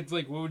I mean, it's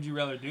like, what would you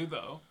rather do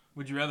though?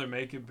 Would you rather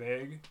make it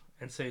big?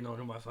 and say no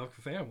to my fucking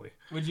family.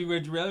 Would you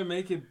rather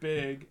make it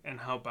big and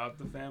help out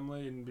the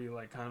family and be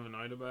like kind of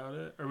annoyed about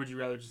it, or would you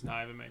rather just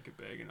not even make it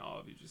big and all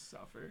of you just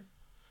suffer?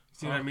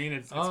 See what I mean?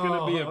 It's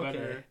gonna be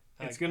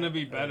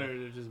okay. better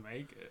to just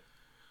make it.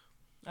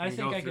 I and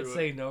think go I could through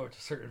say no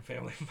to certain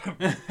family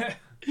members.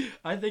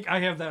 I think I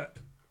have that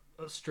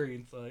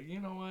strength. Like, you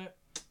know what?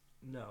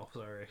 No,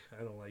 sorry.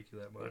 I don't like you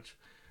that much.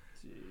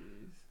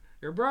 Jeez.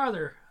 Your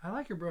brother. I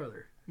like your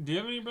brother. Do you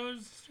have any brothers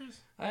and sisters?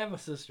 I have a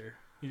sister.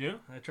 You do?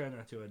 I try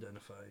not to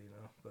identify,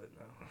 but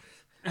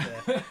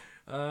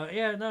no.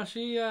 Yeah, no,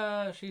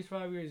 she's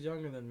 5 years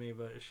younger than me,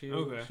 but she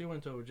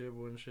went to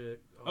Ojibwe and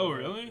shit. Oh,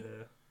 really?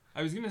 Yeah.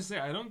 I was gonna say,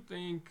 I don't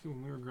think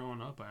when we were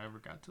growing up I ever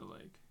got to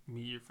like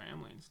meet your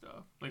family and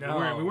stuff. Like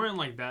No. we weren't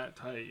like that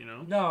tight,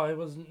 No, it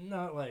was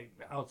not like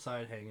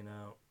outside hanging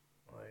out.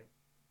 Like,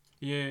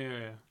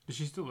 Yeah. Does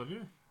she still live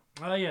here?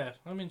 yeah.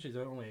 I mean, she's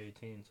only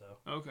 18,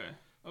 so. Okay.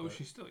 Oh, But-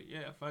 she's still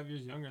 5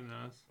 years younger than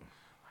us.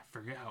 I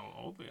forget how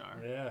old they are.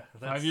 Yeah.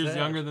 5 years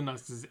younger than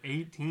us is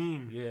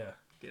 18. Yeah.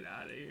 Get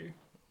out of here.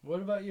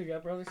 What about you?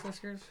 Got brothers,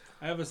 sisters?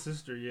 I have a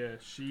sister. Yeah,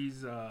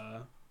 she's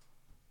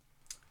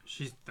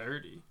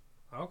 30.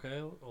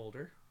 Okay,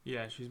 older.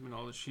 Yeah, she's been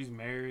older. She's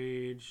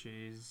married.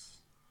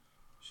 She's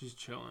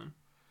chilling.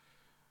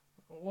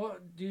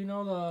 What do you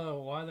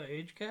know why the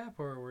age gap,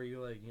 or were you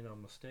like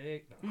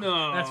mistake?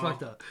 No, That's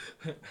fucked up.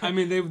 I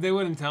mean, they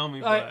wouldn't tell me,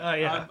 but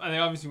yeah. they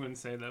obviously wouldn't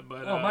say that.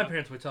 But Oh, my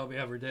parents would tell me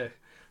every day,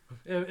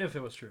 if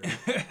it was true.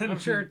 I'm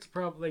sure it's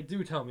probably they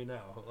do tell me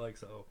now, like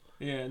so.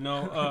 Yeah,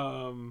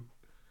 no.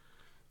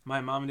 My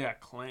mom and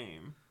dad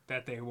claim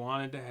that they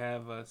wanted to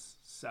have us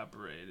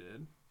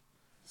separated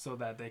so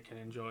that they can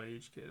enjoy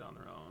each kid on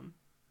their own.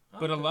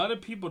 But a lot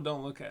of people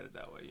don't look at it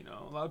that way,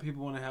 A lot of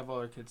people want to have all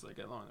their kids like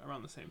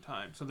around the same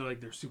time, so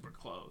they're super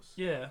close.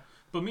 Yeah.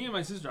 But me and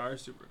my sister are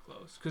super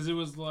close because it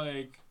wasn't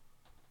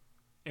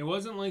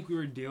like we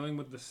were dealing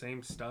with the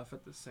same stuff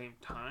at the same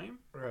time.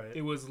 Right.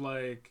 It was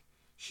like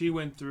she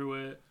went through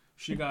it,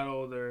 she got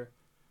older,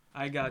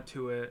 I got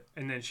to it,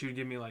 and then she would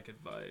give me like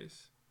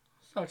advice.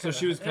 So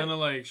she was kind of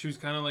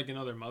like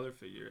another mother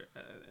figure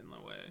in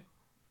a way.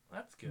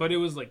 That's good. But it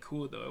was like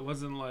cool though. It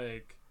wasn't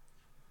like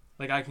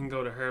I can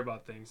go to her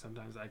about things.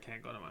 Sometimes I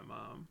can't go to my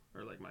mom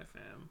or like my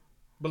fam.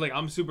 But like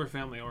I'm super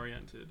family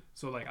oriented.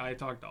 So like I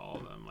talk to all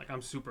of them. Like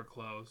I'm super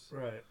close.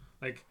 Right.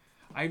 Like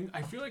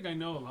I feel like I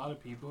know a lot of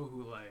people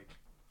who like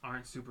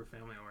aren't super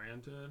family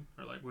oriented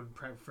or like would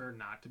prefer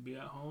not to be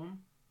at home.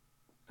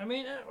 I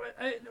mean,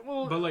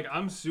 But like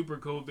I'm super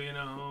cool being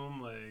at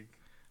home. Like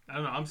I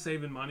don't know. I'm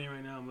saving money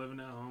right now. I'm living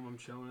at home. I'm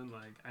chilling.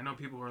 Like I know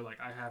people who are like,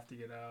 I have to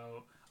get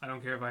out. I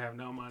don't care if I have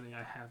no money.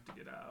 I have to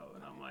get out.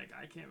 And I'm like,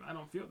 I can't. I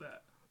don't feel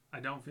that. I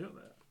don't feel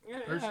that. Yeah,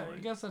 personally. I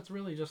guess that's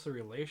really just a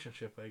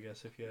relationship. I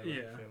guess if you have a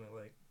Yeah. family,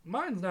 like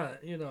mine's not.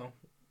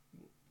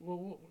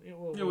 Well,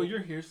 you're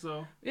here,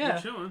 so Yeah.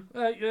 you're chilling.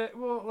 Yeah,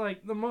 well,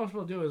 like the most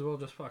we'll do is we'll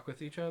just fuck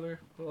with each other.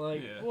 But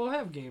like Yeah. we'll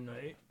have game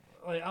night.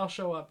 Like I'll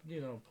show up,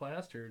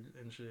 plastered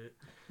and shit.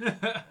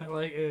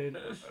 Like and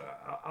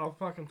I'll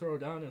fucking throw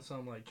down in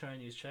some like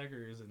Chinese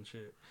checkers and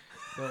shit.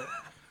 But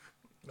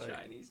like,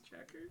 Chinese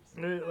checkers.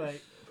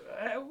 like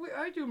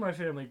I do my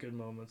family good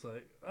moments.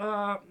 Like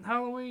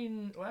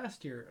Halloween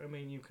last year. I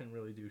mean, you couldn't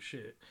really do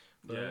shit.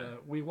 But Yeah.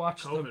 we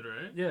watched COVID,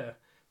 right? Yeah.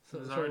 So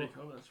it's already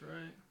COVID. That's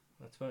right.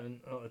 That's fine.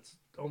 Oh, it's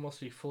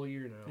almost a full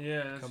year now.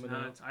 Yeah, that's coming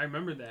nuts. I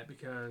remember that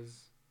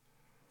because,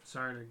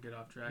 sorry to get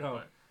off track, No.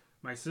 but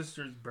my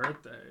sister's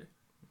birthday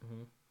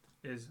Mhm.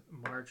 is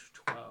March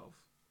 12th.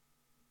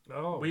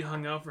 Oh, We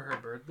hung out for her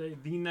birthday.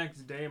 The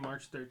next day,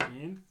 March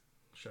 13th,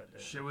 shut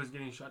down. shit was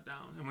getting shut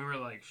down. And we were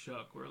like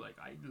shook. We were like,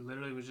 I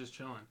literally was just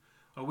chilling.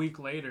 A week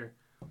later,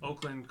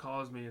 Oakland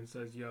calls me and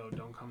says, yo,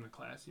 don't come to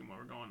class anymore.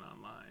 We're going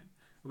online.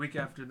 A week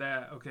after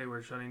that, okay,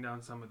 we're shutting down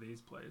some of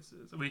these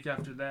places. A week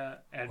after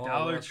that, at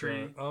Dollar that's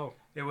Tree, right. Oh,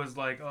 it was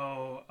like,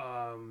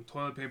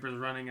 toilet paper's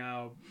running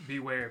out.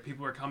 Beware.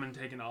 People are coming,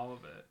 taking all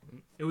of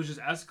it. It was just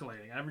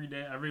escalating. Every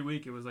day, every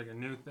week, it was like a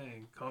new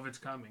thing. COVID's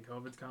coming.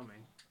 COVID's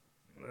coming.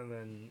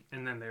 and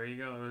And then there you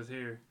go. It was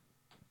here.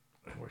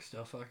 then we're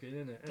still fucking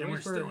in it. And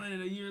we're still in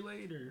it a year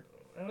later.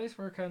 At least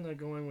we're kind of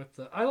going with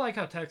the. I like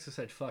how Texas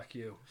said "fuck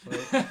you."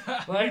 Like,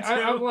 Me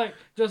too. I'm like,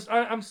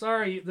 I'm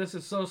sorry. This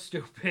is so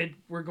stupid.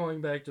 We're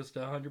going back just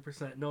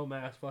 100% no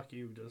mask. Fuck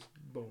you. Just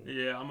boom.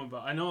 Yeah,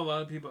 I know a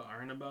lot of people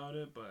aren't about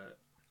it, but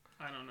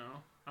I don't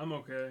know. I'm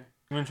okay.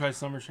 You want to try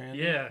Summer Shandy?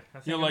 Yeah, I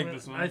think You'll I'm like gonna-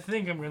 this one. I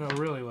think I'm gonna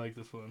really like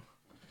this one.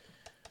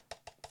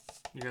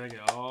 You gotta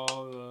get all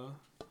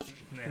the.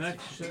 Can I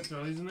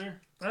throw these in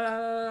there?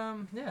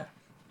 Yeah.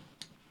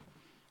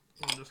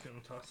 I'm just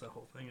gonna toss that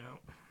whole thing out.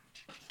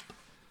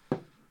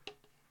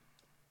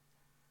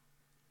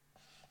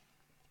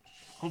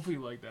 Hopefully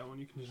you like that one.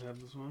 You can just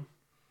have this one.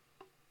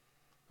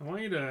 I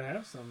want you to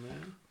have some,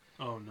 man.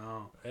 Oh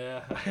no.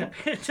 Yeah,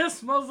 it just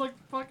smells like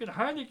fucking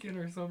Heineken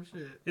or some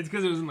shit. It's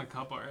because it was in the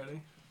cup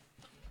already.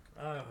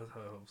 I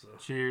hope so.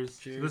 Cheers.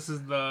 Cheers. This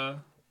is the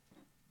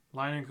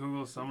Lion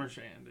Kugel Summer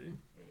Shandy.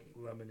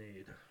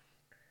 Lemonade.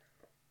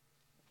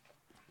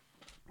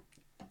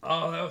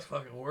 Oh, that was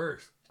fucking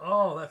worse.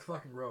 Oh, that's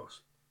fucking gross.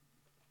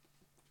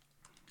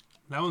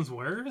 That one's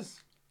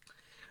worse?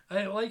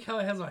 I like how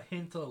it has a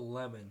hint of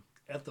lemon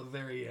at the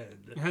very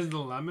end. It has the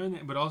lemon,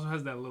 but also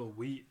has that little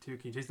wheat, too.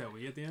 Can you taste that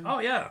wheat at the end? Oh,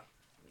 yeah.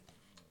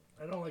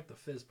 I don't like the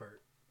fizz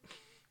part.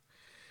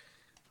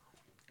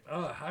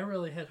 I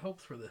really had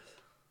hopes for this.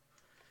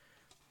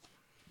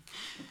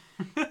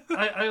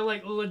 I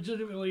like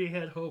legitimately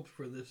had hopes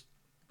for this,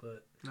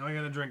 but Now I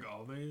gotta drink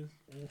all these.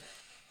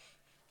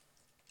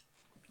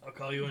 I'll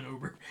call you an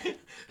Uber.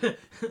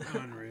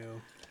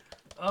 Unreal.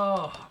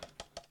 Oh,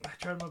 I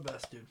tried my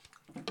best, dude.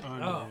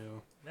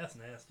 Unreal. That's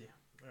nasty.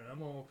 All right, I'm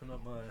gonna open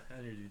up my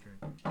energy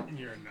drink.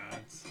 You're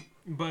nuts.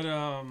 But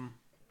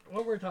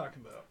What we're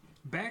talking about?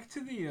 back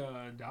to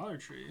the Dollar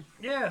Tree.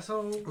 Yeah.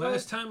 So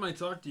Last time I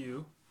talked to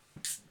you,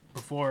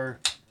 before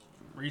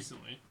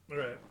recently,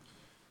 right.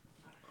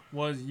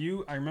 was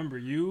you. I remember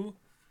you.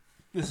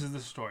 This is the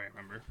story. I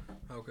remember.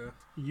 Okay.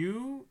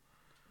 You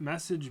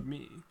messaged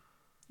me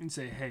and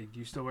say, "Hey, do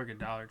you still work at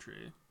Dollar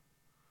Tree?"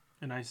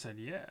 And I said,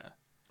 "Yeah."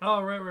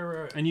 Oh,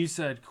 right. And you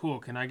said, "Cool,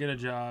 can I get a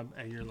job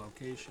at your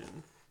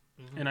location?"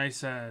 Mm-hmm. And I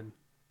said,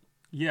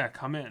 "Yeah,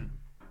 come in."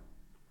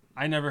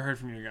 I never heard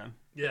from you again.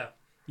 Yeah.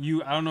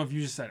 I don't know if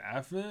you just said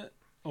F it,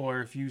 or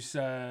if you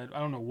said, I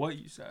don't know what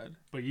you said,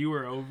 but you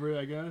were over it,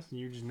 I guess, and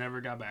you just never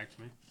got back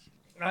to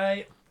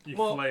me. You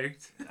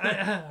flaked.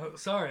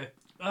 Sorry.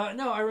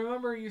 No, I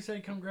remember you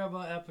said come grab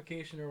an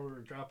application or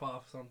drop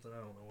off something. I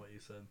don't know what you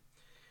said.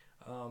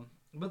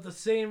 But the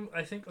same,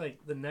 I think,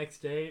 like, the next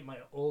day, my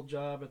old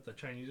job at the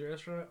Chinese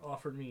restaurant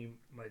offered me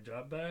my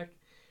job back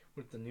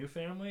with the new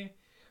family.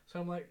 So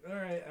I'm like, all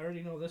right, I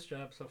already know this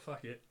job, so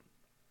fuck it.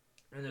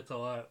 And it's a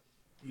lot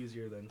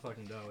easier than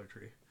fucking Dollar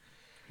Tree.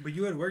 But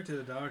you had worked at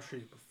the Dollar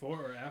Tree before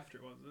or after,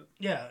 was it?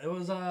 Yeah, it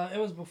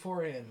was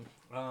beforehand.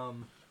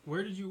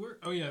 Where did you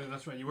work? Oh, yeah,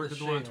 that's right. You worked at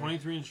the Shaner. one on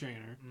 23 and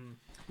Shaner. Mm.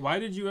 Why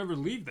did you ever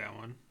leave that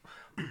one?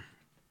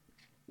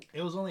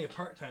 It was only a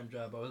part-time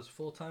job. I was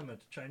full-time at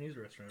the Chinese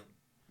restaurant.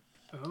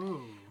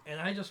 Oh.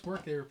 And I just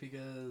worked there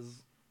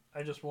because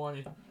I just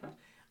wanted...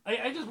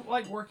 I just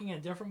like working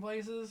at different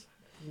places,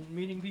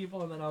 meeting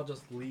people, and then I'll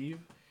just leave.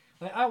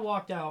 Like, I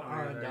walked out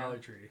on Dollar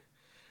Tree.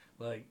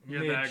 Like,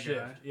 You're that mid-shift.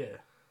 guy? Yeah.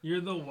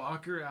 You're the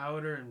walker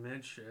outer in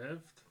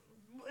mid-shift?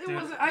 It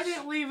wasn't... I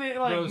didn't leave it,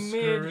 like, Bro,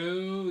 mid...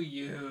 screw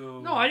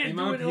you. No, I didn't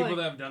do it, people like...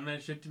 that have done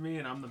that shit to me,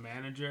 and I'm the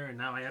manager, and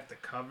now I have to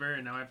cover,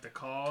 and now I have to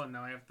call, and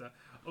now I have to...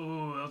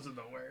 Oh, those are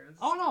the worst.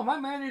 Oh, no, my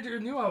manager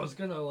knew I was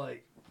gonna,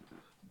 like...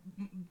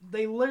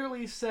 They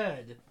literally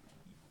said,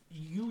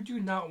 you do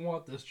not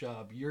want this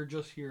job. You're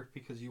just here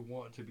because you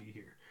want to be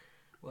here.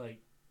 Like,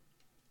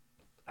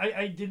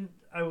 I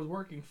was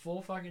working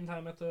full fucking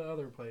time at the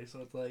other place, so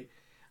it's like,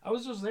 I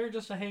was just there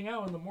just to hang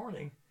out in the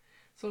morning.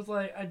 So it's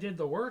like, I did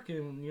the work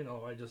and, you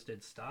know, I just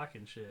did stock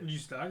and shit. Were you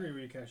stock or were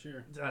you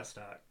cashier? Not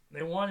stock.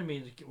 They wanted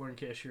me to work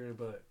cashier,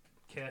 but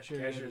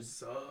cashier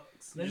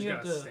sucks. Then you you just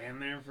have gotta to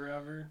stand there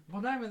forever.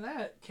 Well, not even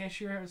that.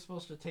 Cashier was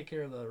supposed to take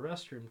care of the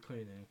restroom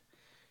cleaning.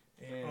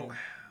 And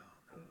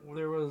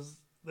there was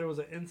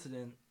an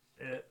incident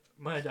at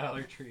my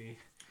Dollar Tree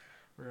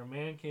where a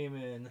man came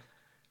in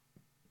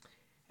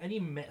and he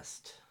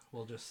missed,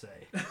 we'll just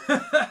say.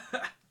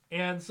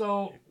 And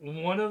so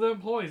one of the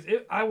employees,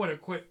 I would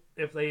have quit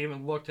if they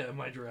even looked at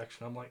my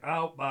direction. I'm like,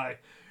 oh, bye.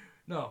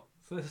 No,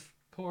 so this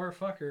poor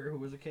fucker who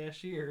was a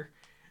cashier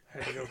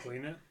had to go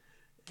clean it.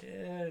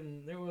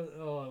 And it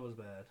was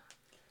bad.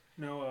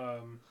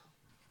 No,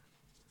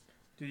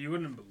 dude, you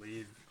wouldn't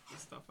believe the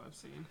stuff I've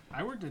seen.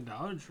 I worked at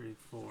Dollar Tree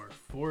for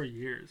 4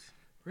 years.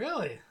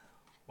 Really?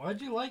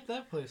 Why'd you like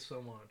that place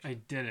so much? I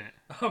didn't.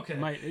 Okay.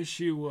 My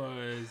issue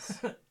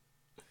was,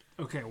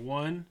 okay,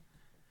 one,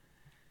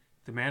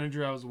 the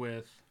manager I was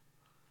with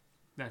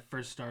that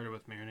first started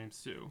with me, her name's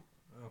Sue.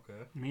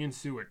 Okay. Me and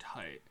Sue were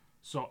tight.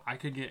 So I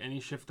could get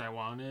any shift I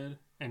wanted,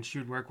 and she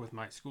would work with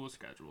my school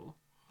schedule.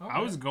 Okay. I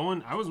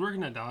was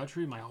working at Dollar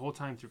Tree my whole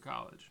time through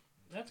college.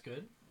 That's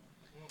good.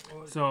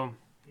 Well, so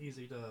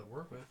easy to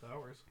work with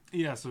hours.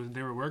 Yeah, so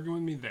they were working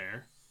with me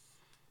there,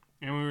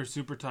 and we were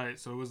super tight.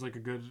 So it was like a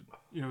good,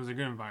 it was a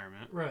good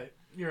environment. Right,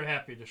 you're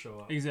happy to show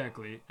up.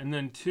 Exactly, and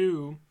then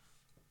two,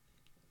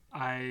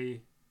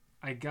 I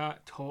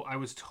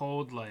was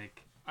told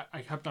like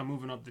I kept on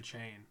moving up the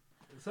chain.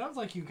 It sounds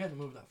like you kind of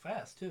moved up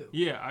fast too.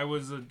 Yeah, I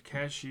was a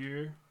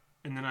cashier,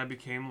 and then I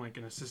became like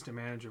an assistant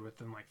manager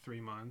within like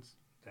 3 months.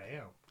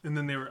 Damn. And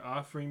then they were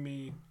offering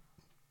me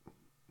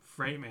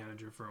freight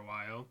manager for a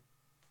while.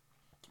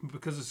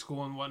 Because of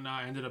school and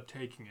whatnot, I ended up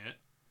taking it.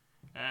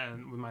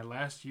 And with my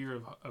last year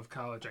of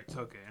college, I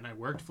took it. And I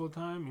worked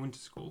full-time, went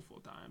to school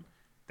full-time.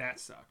 That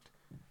sucked.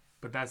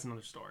 But that's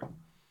another story.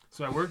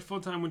 So I worked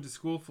full-time, went to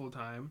school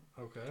full-time.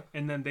 Okay.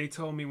 And then they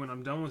told me when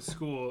I'm done with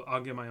school,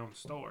 I'll get my own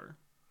store.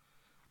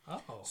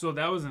 Oh. So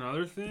that was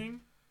another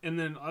thing. And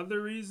then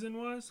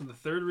the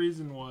third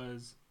reason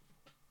was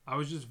I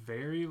was just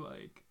very,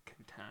 like,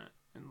 content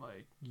and,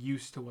 like,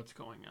 used to what's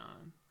going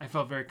on. I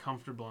felt very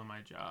comfortable in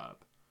my job.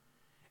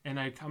 And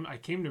I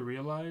came to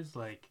realize,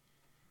 like,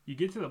 you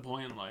get to the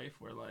point in life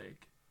where,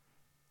 like,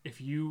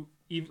 if you,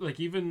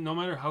 even no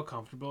matter how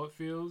comfortable it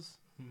feels,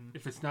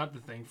 if it's not the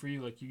thing for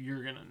you, like,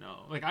 you're going to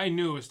know. Like, I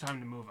knew it was time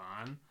to move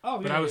on.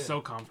 But I was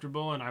so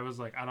comfortable, and I was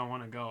like, I don't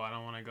want to go. I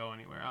don't want to go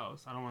anywhere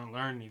else. I don't want to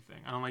learn anything.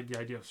 I don't like the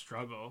idea of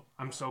struggle.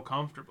 I'm so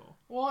comfortable.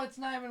 Well, it's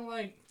not even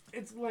like,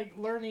 it's like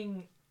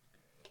learning,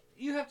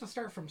 you have to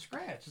start from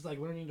scratch. It's like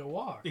learning to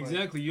walk.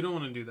 Exactly. You don't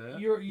want to do that.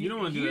 You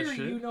don't want to do that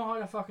shit. You know how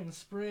to fucking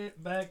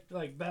sprint,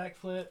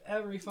 backflip,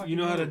 every fucking. You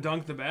know how to move.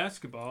 dunk the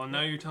basketball, and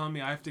now you're telling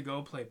me I have to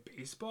go play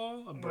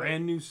baseball, a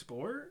brand new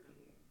sport.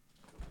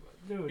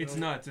 Dude, it's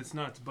nuts. It's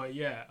nuts. But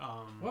yeah.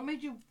 What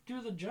made you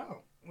do the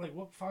jump? Like,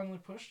 what finally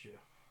pushed you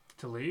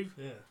to leave?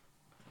 Yeah.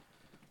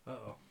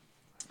 Uh-oh.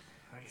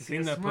 The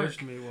thing that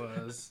pushed me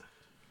was,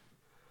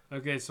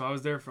 okay, so I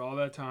was there for all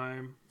that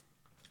time.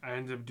 I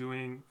ended up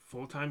doing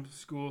full-time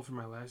school for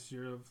my last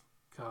year of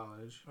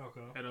college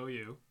at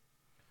OU.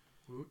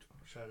 Woot.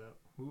 Shout out.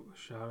 Ooh,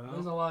 shout out.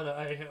 There's a lot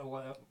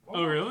of...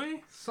 Oh,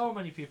 really? So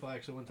many people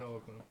actually went to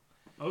Oakland.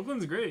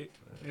 Oakland's great.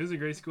 It was a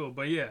great school.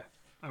 But yeah,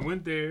 I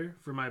went there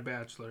for my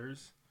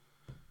bachelor's.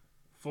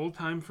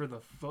 Full-time for the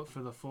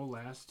full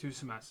last 2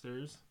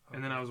 semesters. Okay.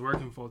 And then I was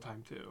working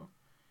full-time too.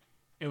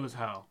 It was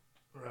hell.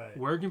 Right.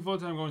 Working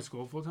full-time, going to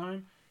school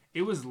full-time.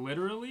 It was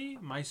literally,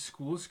 my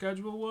school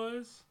schedule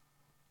was,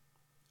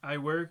 I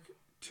work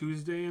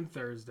Tuesday and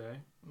Thursday.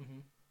 Mm-hmm.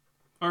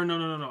 Or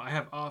no. I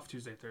have off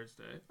Tuesday,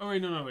 Thursday. Oh,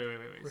 wait, no,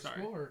 wait.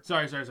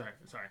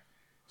 Sorry.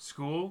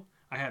 School,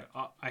 I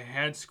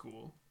had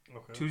school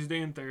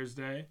Tuesday and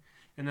Thursday.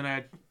 And then I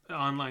had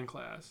online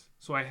class.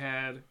 So I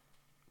had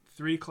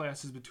 3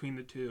 classes between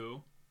the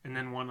 2. And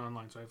then 1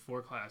 online. So I have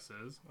 4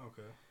 classes.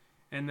 Okay.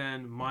 And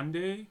then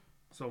Monday,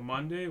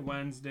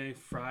 Wednesday,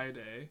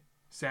 Friday,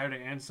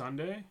 Saturday, and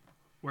Sunday,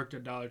 worked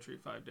at Dollar Tree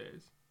 5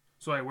 days.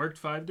 So I worked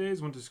 5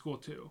 days, went to school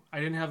 2. I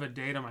didn't have a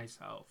day to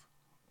myself.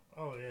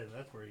 Oh yeah,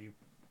 that's where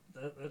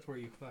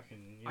you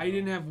fucking. I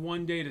didn't have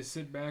one day to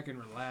sit back and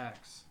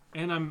relax.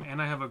 And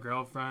I have a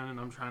girlfriend, and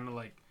I'm trying to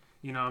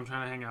I'm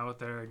trying to hang out with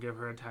her and give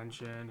her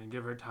attention and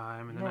give her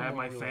time. And then I have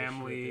my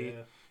family,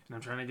 and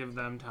I'm trying to give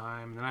them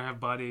time. And then I have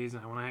buddies,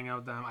 and I want to hang out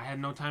with them. I had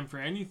no time for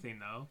anything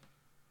though.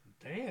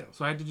 Damn.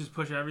 So I had to just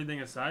push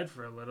everything aside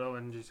for a little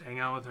and just hang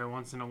out with her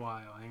once in a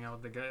while. Hang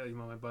out with the guy,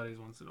 my buddies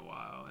once in a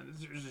while. And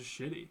it was just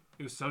shitty.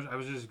 I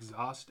was just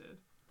exhausted.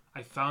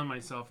 I found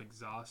myself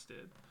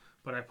exhausted.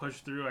 But I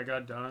pushed through. I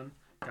got done.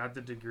 Got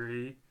the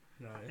degree.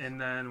 Nice. And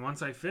then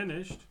once I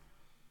finished,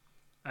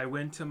 I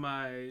went to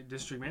my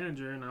district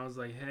manager and I was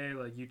like, hey,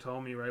 like you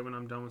told me right when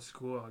I'm done with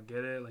school, I'll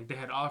get it. Like they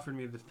had offered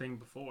me the thing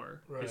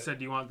before. Right. They said,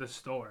 do you want this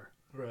store?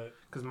 Right.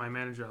 Because my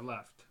manager had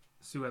left.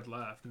 Sue had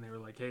left, and they were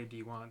like, hey, do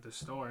you want the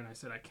store? And I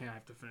said, I can't. I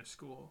have to finish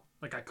school.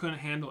 Like, I couldn't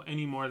handle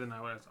any more than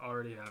I was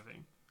already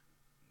having.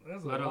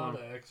 That's a lot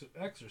of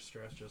extra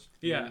stress just...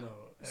 Yeah.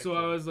 So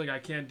I was like, I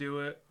can't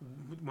do it.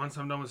 Once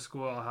I'm done with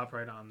school, I'll hop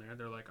right on there.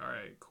 They're like, all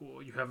right,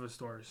 cool. You have a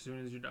store as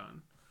soon as you're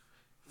done.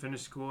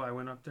 Finished school, I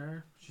went up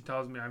there. She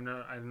tells me I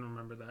didn't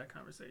remember that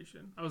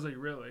conversation. I was like,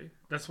 really?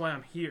 That's why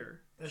I'm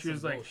here. That's she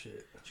was like,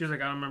 bullshit. She was like,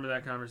 I don't remember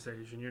that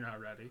conversation. You're not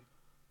ready.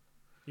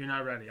 You're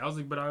not ready. I was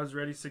like, but I was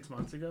ready 6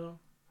 months ago.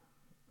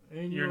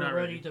 And you're not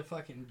ready to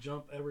fucking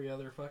jump every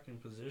other fucking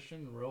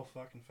position real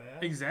fucking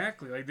fast.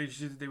 Exactly. Like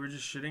they were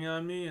just shitting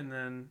on me, and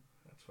then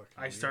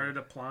I started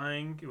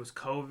applying. It was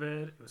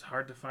COVID. It was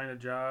hard to find a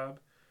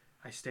job.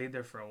 I stayed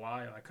there for a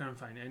while. I couldn't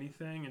find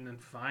anything, and then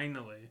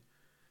finally,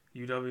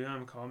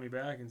 UWM called me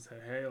back and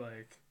said, "Hey,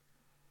 like,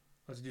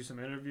 let's do some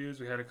interviews."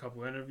 We had a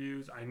couple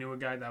interviews. I knew a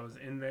guy that was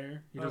in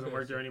there. He doesn't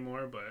work there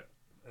anymore, but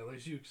at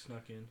least you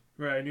snuck in.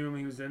 Right. I knew him.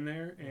 He was in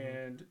there,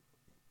 and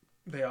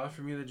they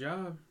offered me the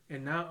job.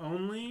 And not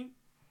only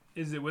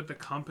is it with the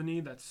company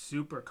that's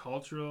super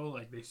cultural,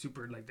 like they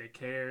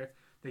care,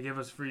 they give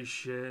us free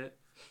shit,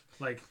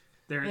 like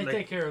they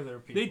take care of their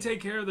people. They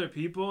take care of their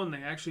people, and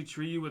they actually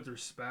treat you with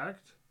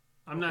respect.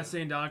 I'm not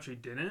saying Dollar Tree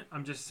didn't.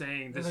 I'm just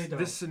saying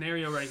this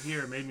scenario right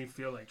here made me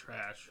feel like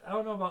trash. I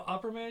don't know about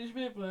upper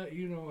management, but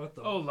you know at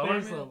the lower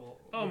base level.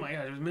 Oh my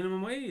god, it was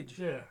minimum wage.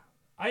 Yeah,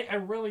 I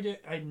really did.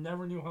 I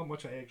never knew how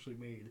much I actually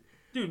made.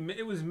 Dude,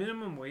 it was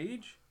minimum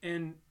wage,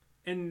 and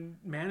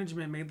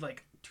management made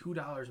like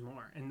 $2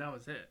 more, and that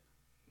was it.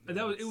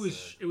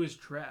 It was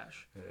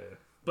trash. Yeah.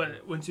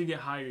 But once you get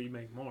higher, you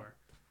make more.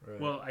 Right.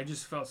 Well, I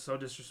just felt so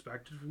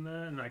disrespected from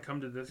that, and I come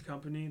to this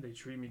company, they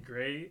treat me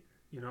great.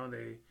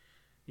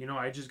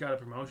 I just got a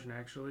promotion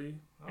actually,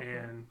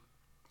 and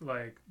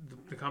like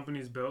the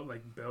company's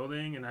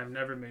building, and I've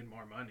never made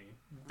more money.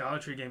 Dollar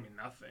Tree gave me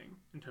nothing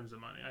in terms of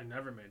money. I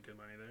never made good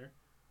money there.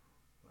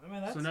 I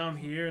mean, so now I'm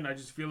here, and I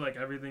just feel like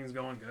everything's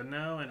going good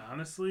now. And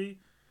honestly,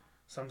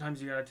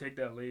 sometimes you gotta take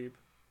that leap.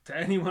 To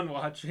anyone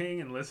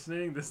watching and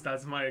listening,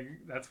 that's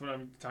what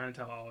I'm trying to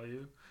tell all of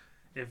you.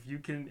 If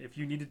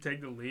you need to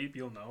take the leap,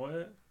 you'll know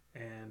it.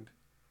 And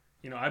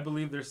I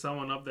believe there's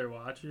someone up there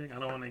watching. I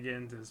don't want to get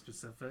into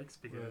specifics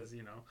because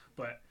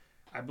but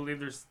I believe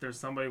there's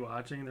somebody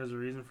watching. There's a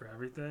reason for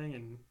everything,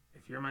 and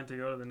if you're meant to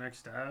go to the next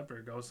step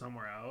or go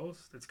somewhere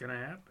else, it's gonna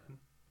happen.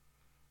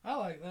 I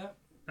like that.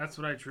 That's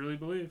what I truly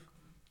believe.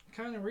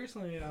 Kind of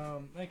recently,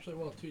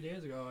 2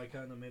 days ago, I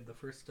kind of made the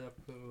first step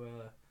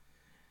to,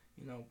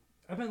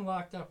 I've been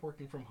locked up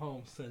working from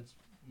home since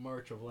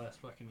March of last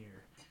fucking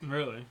year.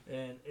 Really?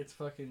 And it's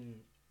fucking,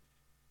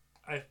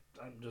 I'm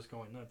just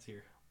going nuts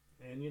here.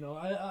 And,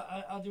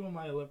 I'll do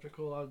my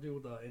elliptical, I'll do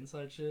the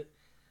inside shit.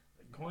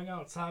 going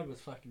outside was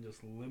fucking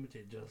just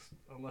limited. Just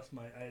unless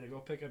I had to go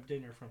pick up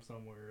dinner from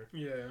somewhere.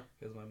 Yeah.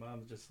 Because my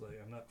mom's just like,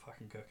 I'm not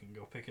fucking cooking.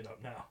 Go pick it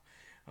up now.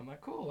 I'm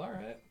like, cool, all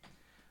right.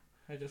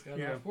 I just got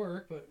off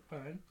work, but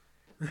fine.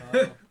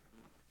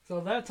 So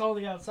that's all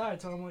the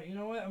outside. So I'm like, you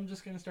know what? I'm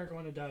just gonna start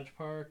going to Dodge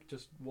Park.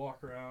 Just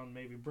walk around.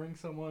 Maybe bring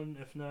someone.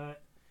 If not,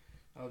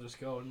 I'll just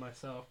go in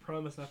myself.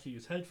 Promise not to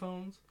use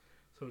headphones.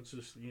 So it's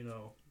just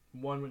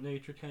one with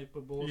nature type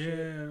of bullshit.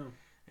 Yeah.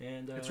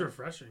 And it's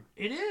refreshing.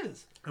 It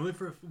is. I went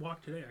for a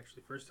walk today,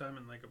 actually. First time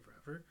in like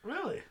forever.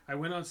 Really? I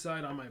went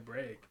outside on my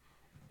break,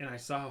 and I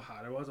saw how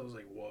hot it was. I was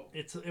like, whoa.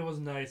 It was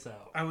nice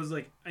out. I was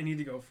like, I need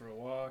to go for a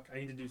walk. I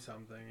need to do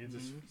something. And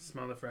just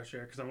smell the fresh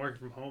air. Because I'm working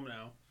from home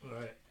now.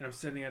 Right. And I'm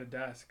sitting at a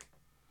desk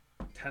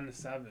 10 to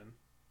 7.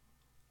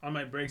 On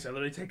my breaks, I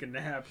literally take a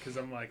nap because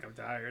I'm like, I'm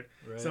tired.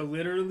 Right. So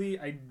literally,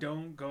 I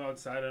don't go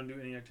outside. I don't do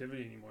any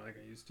activity anymore like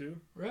I used to.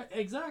 Right.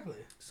 Exactly.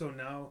 So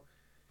now,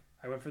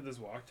 I went for this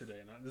walk today,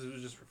 and this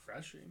was just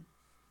refreshing.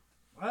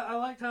 I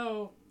liked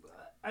how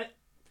I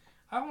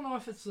don't know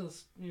if it's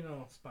just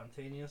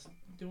spontaneous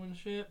doing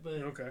shit, but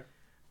Okay.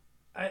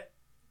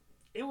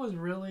 It was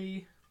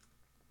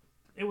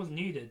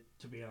needed,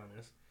 to be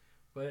honest.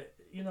 But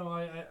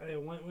I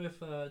went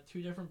with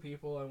 2 different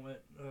people. I went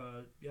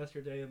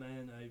yesterday, and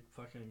then I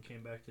fucking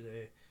came back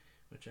today,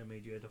 which I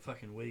made you had to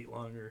fucking wait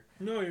longer.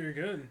 No, you're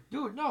good.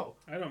 Dude, no.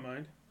 I don't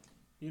mind.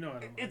 I don't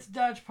mind. It's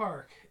Dodge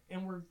Park,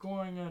 and we're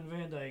going on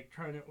Van Dyke,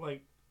 trying to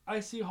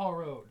I see Hall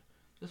Road.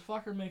 This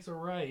fucker makes a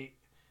right,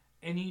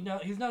 and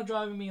he's now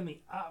driving me in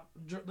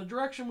the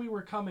direction we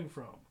were coming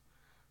from.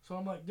 So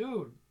I'm like,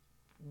 dude,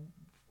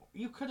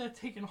 you could have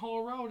taken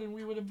Hall Road, and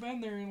we would have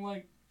been there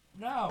in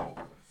now.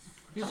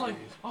 He's like,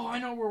 oh, I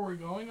know where we're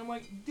going. I'm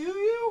like, do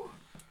you?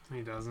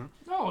 He doesn't.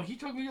 No, he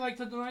took me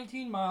to the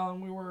 19 mile,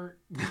 and we were.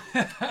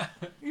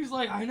 He's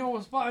like, I know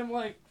a spot. I'm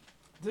like,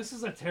 this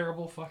is a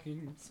terrible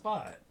fucking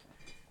spot,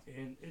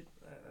 and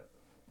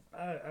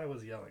I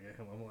was yelling at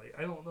him. I'm like,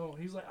 I don't know.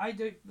 He's like, I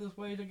take this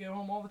way to get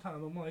home all the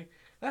time. I'm like,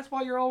 that's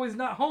why you're always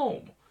not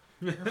home.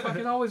 You're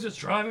fucking always just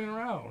driving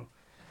around.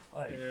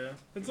 Yeah,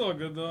 it's all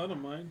good though. I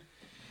don't mind.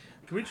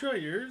 Can we try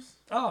yours?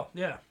 Oh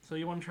yeah. So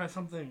you want to try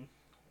something,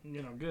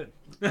 good?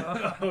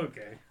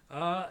 Okay.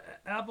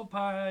 Apple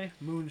pie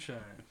moonshine.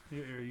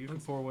 Here, you can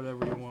pour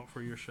whatever you want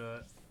for your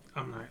shot.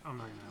 I'm not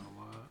gonna have a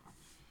lot.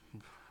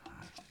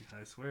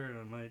 I swear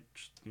I might,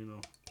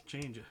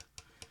 change it.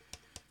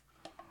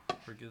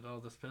 Forget all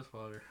this piss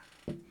water.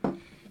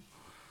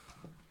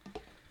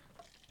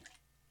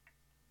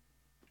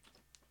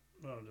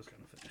 No, I'm just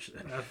gonna finish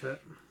it. That's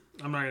it.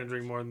 I'm not gonna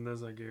drink more than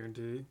this, I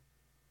guarantee.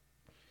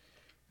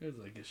 There's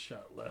a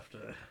shot left.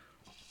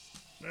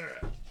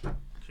 Alright.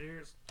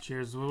 Cheers.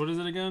 Cheers. What is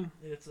it again?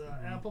 It's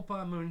apple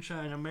pie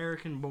moonshine,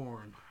 American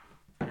born.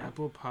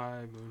 Apple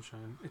pie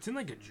moonshine. It's in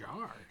a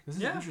jar. This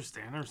is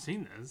interesting. I've never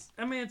seen this.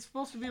 I mean, it's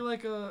supposed to be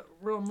like a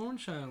real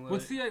moonshine.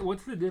 What's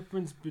the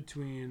difference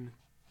between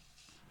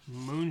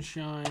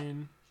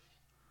moonshine?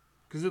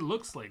 Because it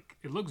looks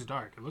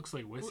dark. It looks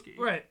like whiskey.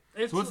 Right.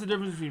 So what's the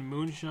difference between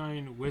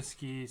moonshine,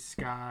 whiskey,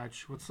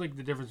 scotch? What's the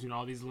difference between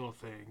all these little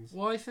things?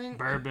 Well, I think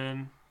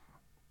bourbon.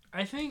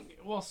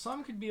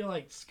 Some could be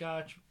like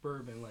scotch,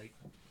 bourbon,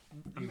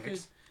 a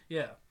mix.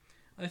 Yeah,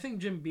 I think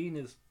Jim Beam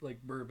is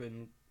like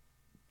bourbon,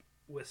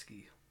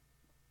 whiskey.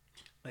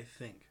 I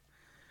think.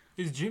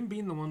 Is Jim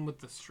Beam the one with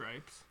the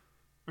stripes,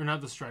 or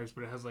not the stripes,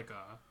 but it has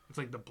it's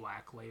like the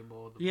black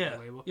label. The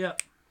blue label. Yeah.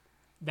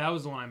 That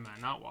was the one I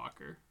meant, not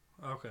Walker.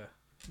 Okay.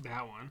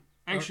 That one.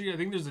 Actually, I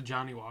think there's a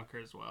Johnny Walker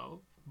as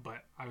well,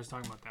 but I was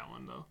talking about that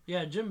one though.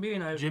 Yeah, Jim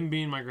Beam. Jim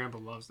Beam, my grandpa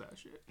loves that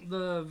shit.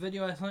 The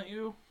video I sent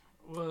you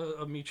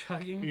of me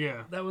chugging.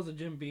 Yeah. That was a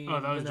Jim Beam. Oh,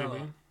 that was vanilla.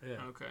 Jim Beam?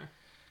 Yeah. Okay.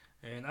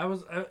 And I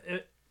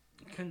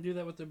couldn't do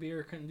that with the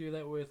beer. Couldn't do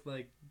that with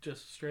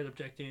just straight up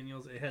Jack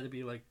Daniels. It had to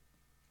be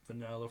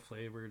vanilla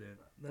flavored, and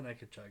then I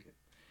could chug it.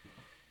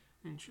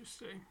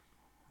 Interesting.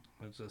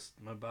 It's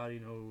just my body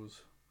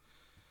knows.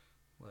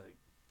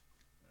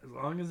 As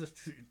long as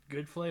it's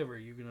good flavor,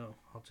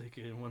 I'll take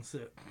it in one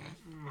sip.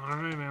 All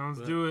right, man.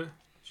 Let's do it.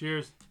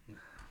 Cheers.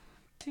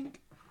 Tink.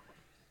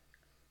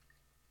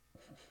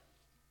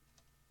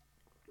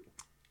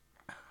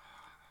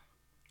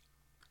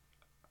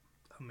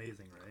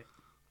 Amazing, right?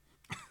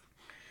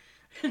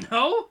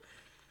 No?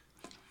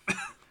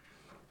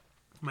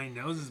 My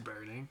nose is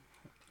burning.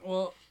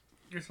 Well,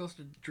 you're supposed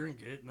to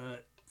drink it, not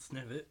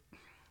sniff it.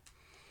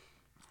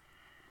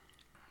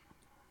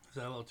 Is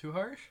that a little too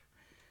harsh?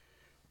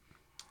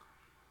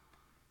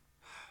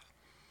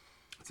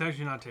 It's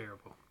actually not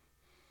terrible.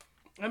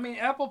 I mean,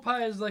 apple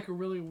pie is a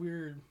really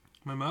weird...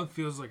 My mouth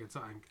feels like it's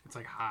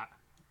hot.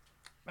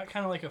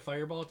 Kind of like a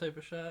fireball type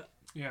of shot.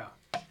 Yeah.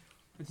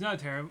 It's not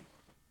terrible.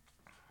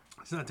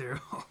 It's not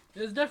terrible.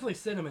 There's definitely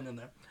cinnamon in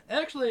there.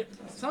 Actually,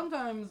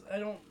 sometimes, I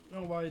don't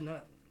know why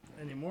not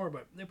anymore,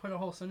 but they put a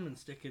whole cinnamon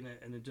stick in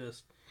it, and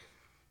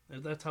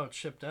that's how it's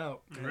shipped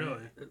out. And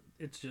really?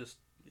 It just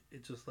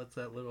lets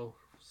that little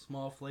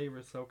small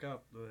flavor soak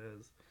up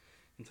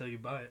until you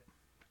buy it.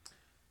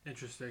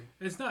 Interesting.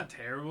 It's not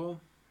terrible.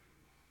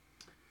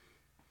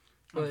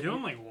 I'm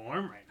feeling like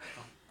warm right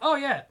now. Oh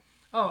yeah.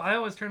 Oh, I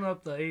always turn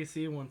up the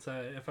AC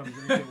if I'm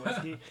drinking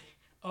whiskey.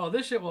 Oh,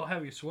 this shit will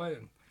have you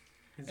sweating.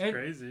 It's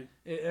crazy.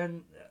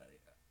 And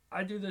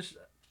I do this.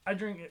 I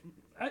drink it.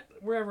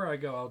 Wherever I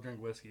go, I'll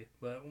drink whiskey.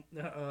 But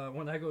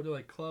when I go to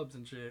like clubs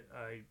and shit,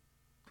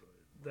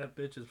 that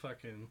bitch is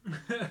fucking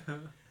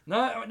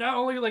not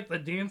only like the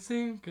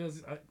dancing,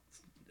 because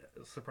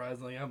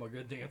surprisingly I'm a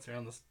good dancer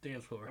on the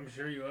dance floor. I'm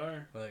sure you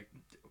are. Like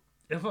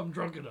if I'm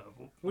drunk enough.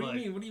 What do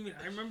you mean? What do you mean?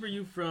 I remember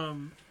you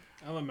from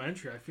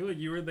elementary. I feel like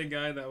you were the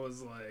guy that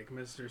was like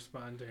Mr.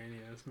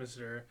 Spontaneous,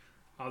 Mr.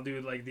 I'll do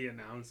like the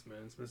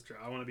announcements, Mr.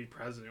 I want to be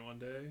president one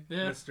day.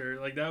 Yeah. Mr.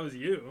 Like that was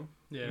you.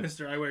 Yeah.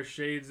 Mr. I wear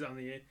shades on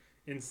the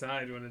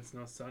inside when it's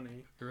not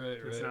sunny. Right.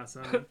 It's not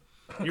sunny.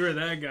 You were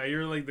that guy. You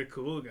were like the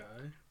cool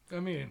guy. I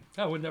mean,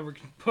 I would never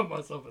put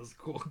myself as a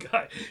cool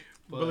guy.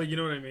 But like, you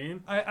know what I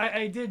mean?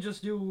 I did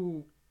just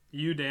do...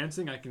 You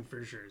dancing, I can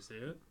for sure see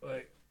it.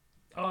 Like,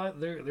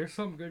 there's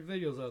some good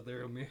videos out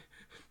there of me.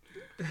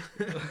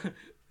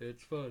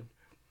 It's fun.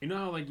 You know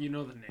how, like, you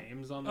know the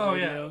names on the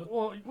video? Yeah.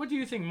 Well, what do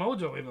you think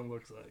Mojo even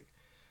looks like?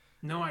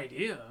 No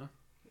idea.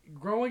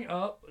 Growing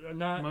up,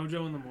 not...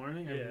 Mojo in the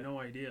morning? I Yeah. have no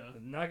idea.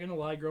 Not gonna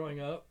lie, growing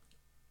up,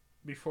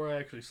 before I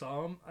actually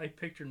saw him, I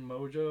pictured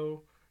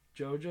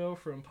Jojo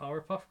from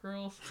Powerpuff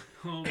Girls.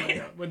 Oh my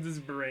god, with his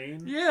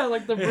brain? Yeah,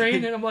 like the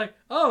brain, and I'm like,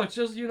 oh, it's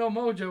just,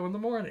 Mojo in the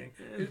morning.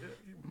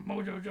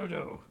 Mojo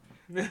Jojo.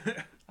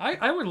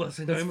 I would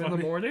listen to him in the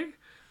morning.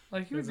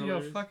 Like, he would be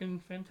a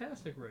fucking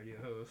fantastic radio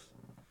host.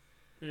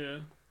 Yeah.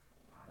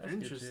 That's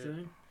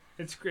interesting.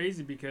 It's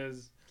crazy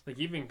because, like,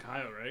 even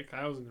Kyle, right?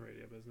 Kyle's in the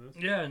radio business.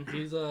 Yeah, and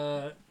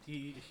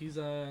he's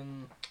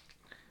on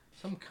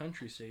some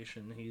country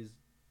station. He's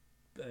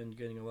been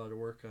getting a lot of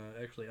work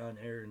actually on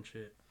air and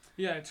shit.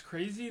 Yeah, it's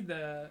crazy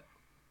that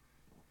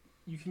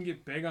you can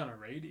get big on a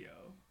radio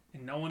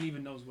and no one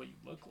even knows what you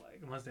look like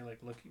unless they like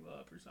look you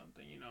up or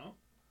something, you know?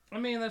 I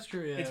mean, that's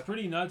true, yeah. It's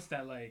pretty nuts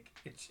that like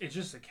it's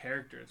just a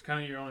character. It's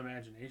kind of your own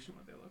imagination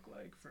what they look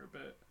like for a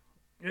bit.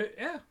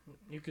 Yeah,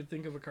 you could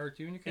think of a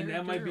cartoon character. And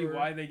that might be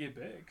why they get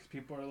big. 'Cause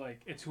people are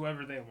like, it's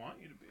whoever they want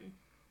you to be.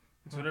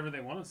 It's whatever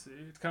they want to see.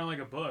 It's kind of like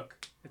a book.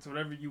 It's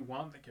whatever you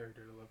want the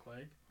character to look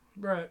like.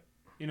 Right.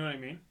 You know what I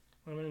mean?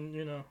 I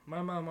mean,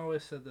 my mom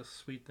always said this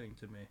sweet thing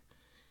to me.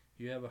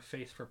 You have a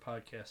face for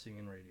podcasting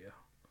and radio.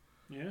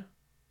 Yeah?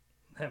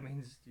 That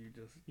means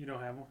You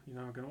don't have one? You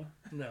don't have a good one?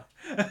 No.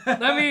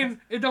 That means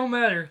it don't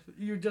matter.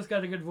 You just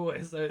got a good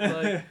voice.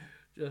 Like,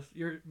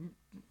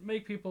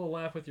 make people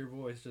laugh with your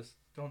voice. Just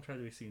don't try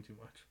to be seen too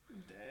much.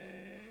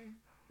 Dang.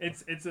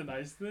 It's a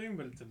nice thing,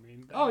 but it's a mean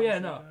thing. Oh, yeah,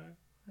 no.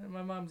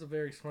 My mom's a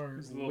very smart,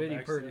 witty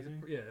backstabbing.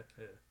 person. Yeah.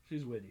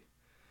 She's witty.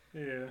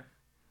 Yeah.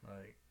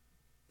 Like,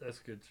 that's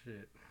good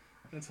shit.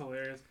 That's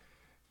hilarious.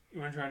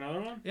 You want to try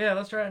another one? Yeah,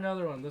 let's try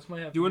another one. This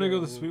might have. Do you want to go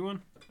the sweet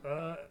one?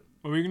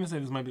 What were you gonna say?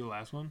 This might be the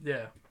last one.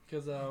 Yeah,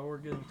 because we're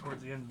getting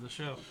towards the end of the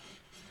show.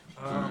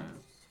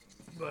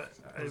 But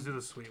let's do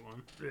the sweet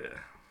one. Yeah.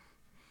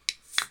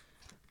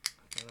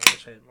 I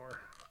wish I had more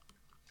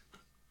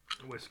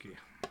whiskey.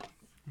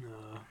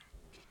 No.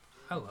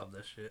 I love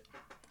this shit.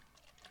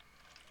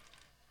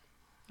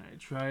 Alright,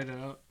 try it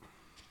out.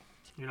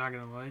 You're not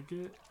gonna like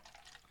it.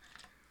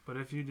 But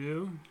if you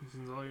do, this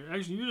is all your...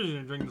 Actually, you're just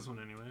gonna drink this one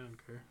anyway. I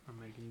don't care. I'm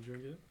making you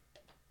drink it.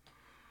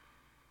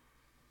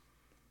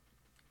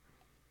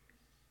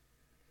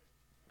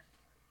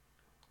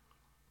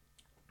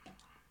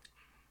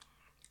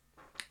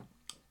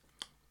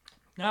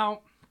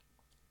 Now,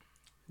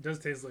 it does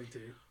taste like tea.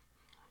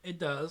 It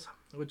does,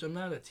 which I'm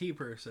not a tea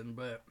person,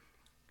 but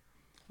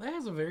that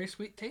has a very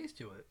sweet taste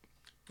to it.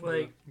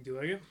 Like, do you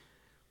like it?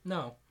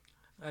 No,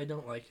 I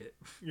don't like it.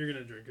 You're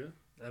gonna drink it?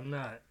 I'm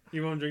not.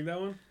 You won't drink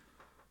that one?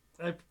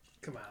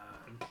 Come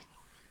on.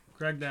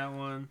 Crack that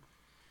one.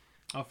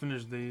 I'll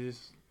finish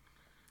these.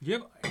 Do you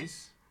have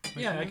ice?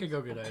 Yeah, I could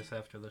go get ice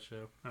after the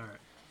show. Alright.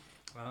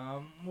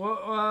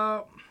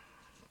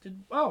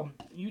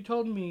 You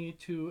told me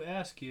to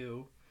ask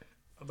you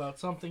about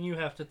something you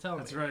have to tell me.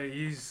 That's right,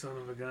 you son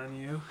of a gun,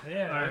 you.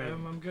 Yeah, right.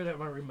 I'm good at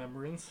my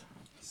remembrance.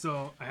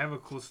 So, I have a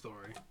cool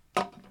story.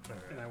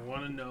 And I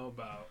want to know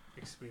about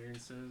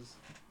experiences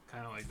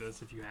kind of like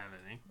this, if you have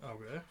any.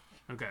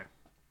 Okay.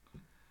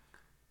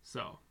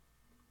 So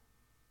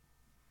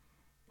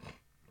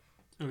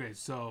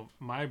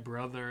my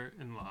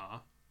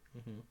brother-in-law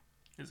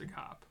is a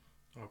cop.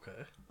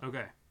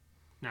 Okay.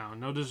 Now,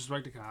 no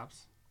disrespect to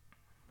cops.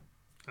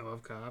 I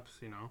love cops,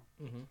 you know.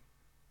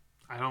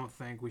 I don't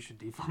think we should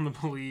defund the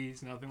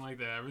police, nothing like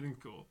that. Everything's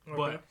cool. Okay.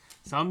 But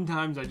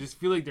sometimes I just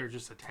feel like they're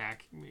just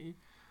attacking me.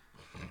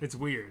 It's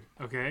weird,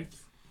 okay?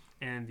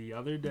 And the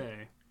other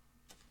day,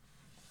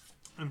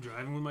 I'm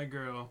driving with my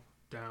girl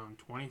down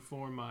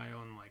 24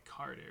 Mile in, like,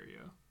 Card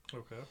area.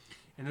 Okay.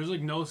 And there's,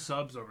 like, no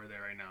subs over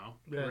there right now.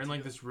 Yeah, we're in,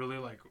 like, this really,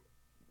 like...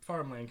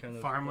 farmland kind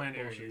of... farmland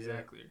area,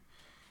 exactly.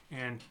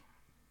 And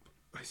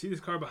I see this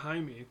car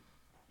behind me.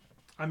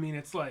 I mean,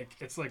 it's like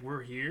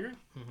we're here,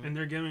 and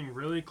they're getting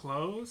really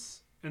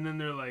close, and then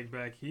they're, like,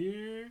 back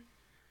here,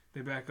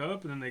 They back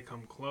up and then they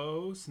come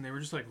close and they were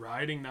just like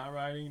riding, not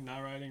riding, not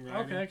riding,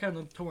 riding. Okay, kind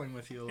of toying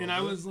with you a little And bit.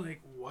 I was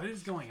like, what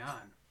is going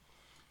on?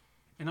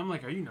 And I'm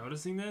like, are you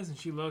noticing this? And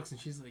she looks and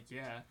she's like,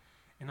 yeah.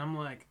 And I'm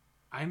like,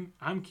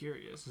 I'm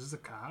curious. Is this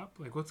a cop?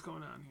 Like, what's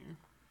going on here?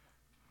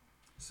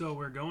 So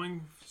we're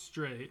going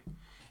straight,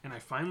 and I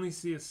finally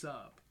see a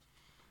sub.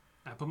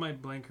 I put my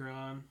blinker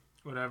on,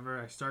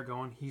 whatever. I start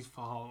going. He's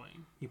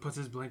following. He puts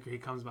his blinker. He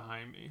comes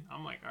behind me.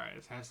 I'm like, all right,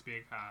 this has to be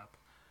a cop.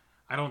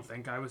 I don't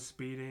think I was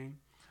speeding.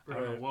 I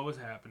don't know what was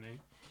happening.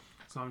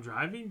 So I'm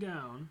driving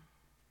down.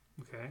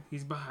 Okay,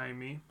 he's behind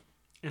me,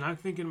 and I'm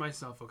thinking to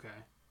myself, okay,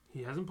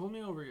 he hasn't pulled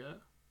me over yet.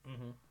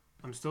 Mm-hmm.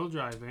 I'm still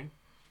driving.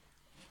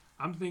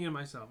 I'm thinking to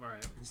myself, all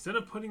right, instead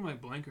of putting my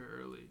blinker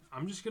early,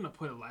 I'm just going to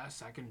put it last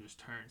second and just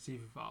turn, see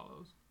if he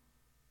follows.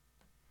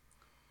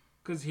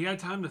 Because he had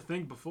time to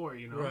think before,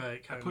 you know.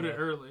 Right, I put it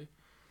early.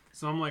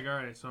 So I'm like, all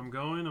right, so I'm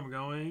going.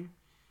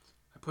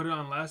 I put it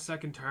on last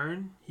second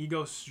turn. He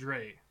goes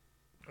straight.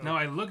 Oh. Now,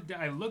 I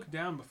look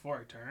down before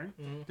I turn.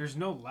 Mm-hmm. There's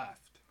no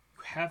left.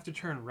 You have to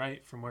turn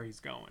right from where he's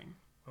going.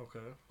 Okay.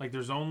 Like,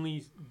 there's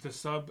only, the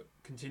sub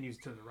continues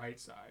to the right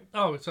side.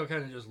 Oh, so it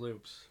kind of just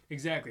loops.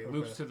 Exactly. It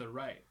loops to the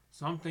right.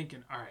 So I'm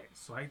thinking, all right,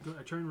 so I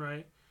turn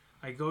right.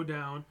 I go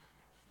down.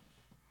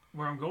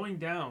 Where I'm going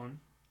down,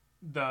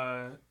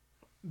 the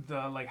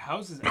like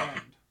houses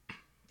end.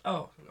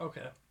 Oh,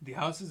 okay. The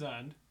houses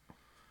end.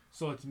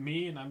 So it's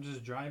me and I'm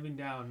just driving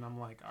down and I'm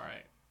like, all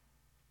right.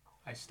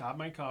 I stop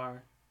my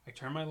car. I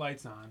turn my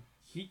lights on.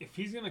 If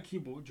he's going to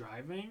keep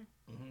driving,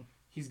 mm-hmm.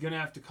 he's going to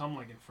have to come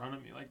like in front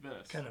of me like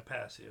this. Kind of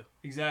pass you.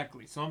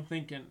 Exactly. So I'm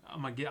thinking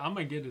I'm going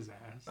to get his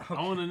ass. Okay.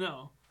 I want to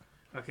know.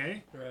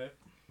 Okay? Right.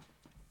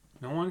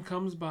 No one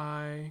comes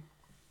by.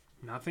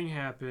 Nothing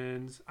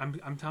happens.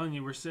 I'm telling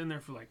you, we're sitting there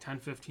for like 10,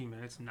 15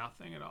 minutes.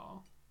 Nothing at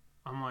all.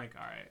 I'm like,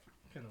 all right.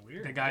 Kind of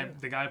weird.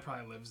 The guy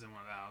probably lives in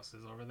one of the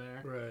houses over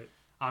there. Right.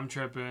 I'm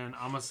tripping.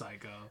 I'm a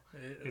psycho.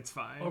 It's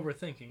fine.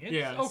 Overthinking.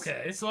 It's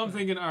okay. So I'm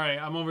thinking, all right,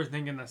 I'm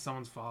overthinking that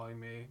someone's following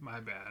me. My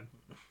bad.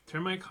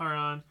 Turn my car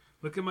on.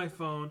 Look at my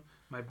phone.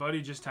 My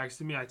buddy just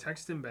texted me. I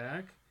text him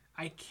back.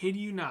 I kid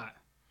you not.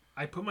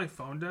 I put my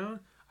phone down.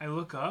 I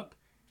look up.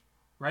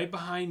 Right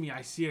behind me,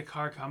 I see a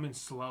car coming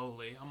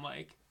slowly. I'm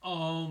like,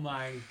 oh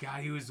my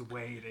God, he was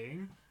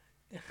waiting.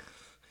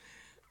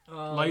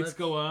 Lights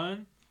go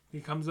on. He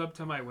comes up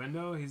to my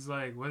window. He's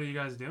like, what are you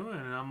guys doing?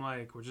 And I'm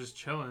like, we're just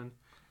chilling.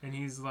 And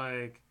he's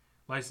like,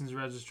 license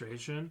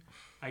registration.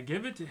 I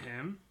give it to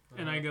him,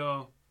 and I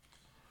go,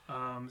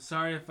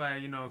 sorry if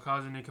I,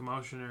 cause any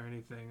commotion or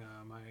anything.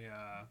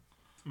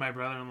 My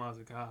brother-in-law's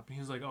a cop. And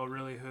he's like, oh,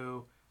 really,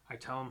 who? I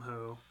tell him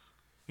who.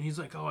 And he's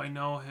like, oh, I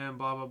know him,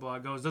 blah, blah, blah.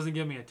 Goes, doesn't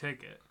give me a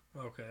ticket.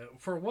 Okay.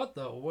 For what,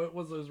 though? What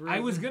was his reason? I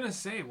was going to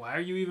say, why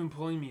are you even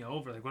pulling me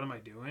over? Like, what am I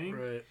doing?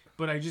 Right.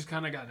 But I just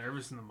kind of got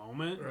nervous in the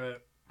moment. Right.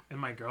 And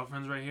my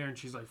girlfriend's right here, and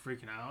she's, like,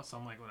 freaking out. So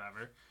I'm like,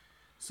 whatever.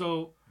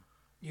 So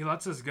he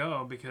lets us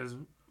go because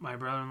my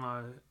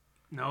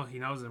brother-in-law, he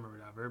knows him or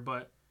whatever.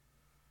 But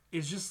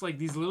it's just, like,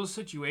 these little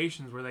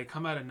situations where they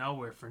come out of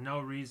nowhere for no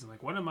reason.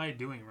 Like, what am I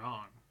doing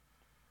wrong?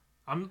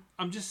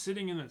 I'm just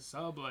sitting in a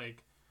sub,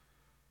 like...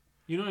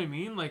 You know what I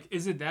mean? Like,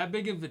 is it that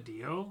big of a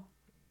deal?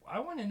 I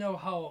want to know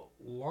how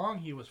long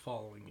he was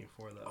following you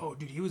for, though. Oh,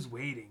 dude, he was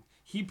waiting.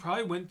 He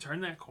probably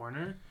turned that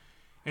corner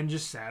and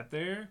just sat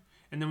there.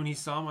 And then when he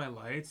saw my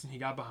lights and he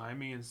got behind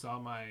me and saw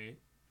my...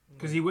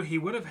 Because he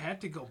would have had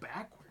to go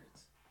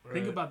backwards. Right.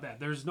 Think about that.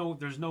 There's no,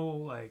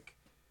 like...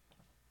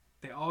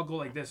 They all go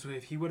like this. So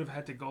if he would have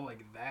had to go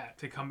like that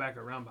to come back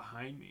around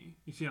behind me.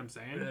 You see what I'm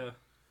saying? Yeah.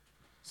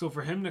 So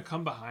for him to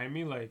come behind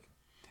me, like...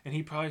 And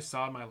he probably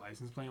saw my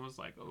license plate and was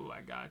like, oh,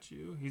 I got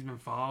you. He's been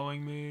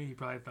following me. He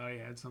probably thought he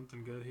had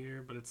something good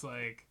here. But it's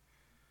like,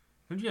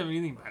 don't you have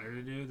anything better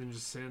to do than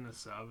just sit in the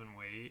sub and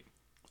wait?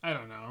 I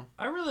don't know.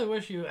 I really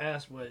wish you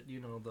asked what,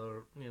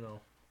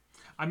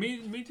 I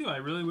mean, me too. I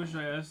really wish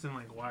I asked him,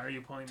 like, why are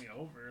you pulling me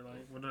over?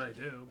 Like, what did I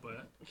do?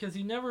 But because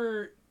he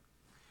never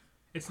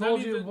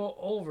pulled you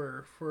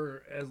over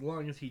for as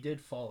long as he did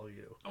follow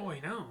you. Oh,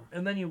 I know.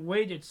 And then you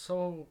waited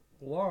so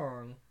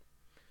long.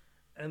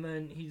 And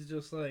then he's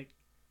just like...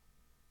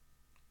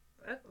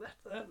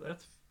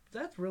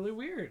 That's really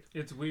weird.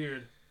 It's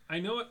weird.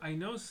 I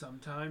know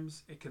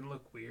sometimes it can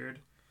look weird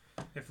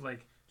if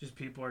like just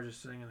people are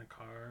just sitting in a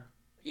car.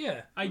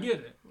 Yeah. I get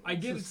it. I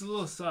get it's a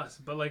little sus,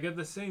 but like at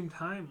the same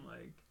time,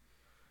 like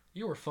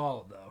you were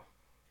followed though.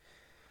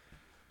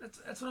 That's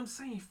what I'm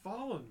saying. He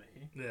followed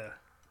me. Yeah.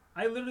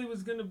 I literally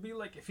was gonna be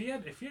like, if he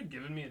had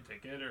given me a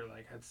ticket or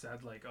like had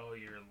said like, oh,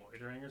 you're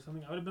loitering or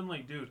something, I would have been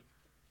like, dude,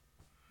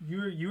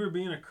 you were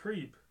being a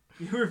creep.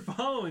 You were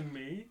following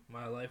me.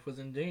 My life was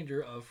in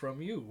danger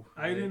from you.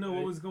 I didn't know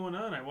what was going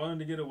on. I wanted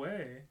to get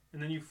away.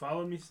 And then you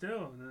followed me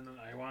still. And then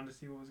I wanted to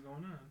see what was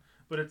going on.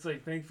 But it's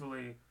like,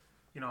 thankfully,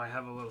 I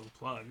have a little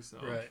plug. So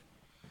right.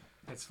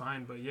 It's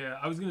fine. But yeah,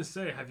 I was going to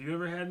say, have you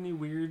ever had any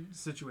weird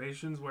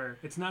situations where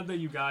it's not that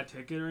you got a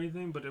ticket or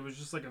anything, but it was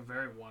just like a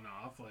very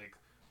one-off? Like,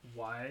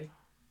 why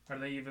are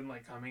they even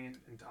like coming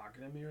and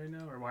talking to me right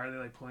now? Or why are they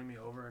like pulling me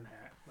over and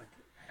like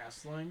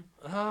hassling?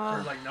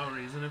 For like no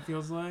reason, it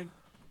feels like.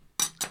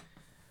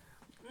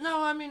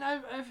 No, I mean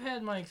I've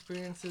had my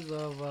experiences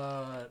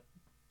of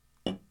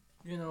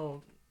you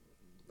know,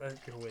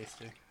 you're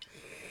wasting.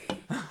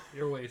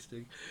 You're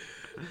wasting.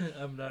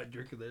 I'm not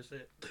drinking that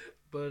shit.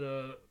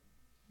 But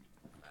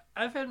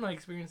I've had my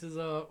experiences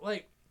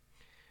like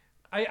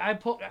I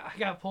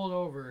got pulled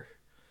over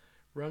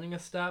running a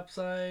stop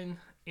sign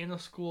in a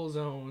school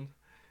zone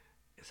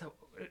so,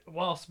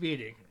 while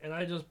speeding, and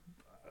I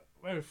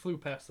flew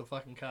past the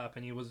fucking cop,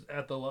 and he was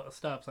at the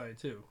stop sign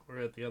too, or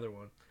at the other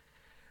one,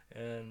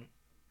 and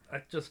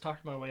I just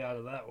talked my way out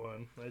of that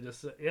one. I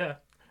just said, yeah.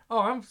 Oh,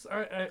 I'm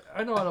sorry.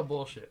 I know how to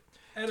bullshit.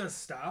 At a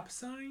stop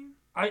sign?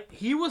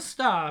 He was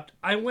stopped.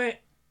 I went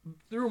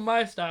through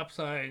my stop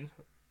sign.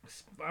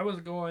 I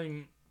was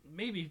going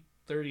maybe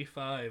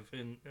 35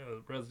 in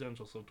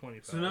residential, so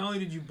 25. So not only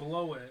did you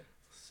blow it,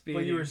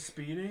 Speeding. but you were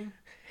speeding?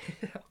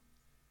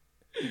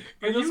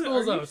 In the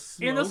school zone.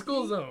 In the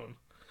school zone.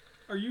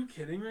 Are you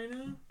kidding right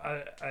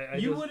now?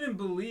 You wouldn't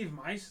believe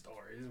my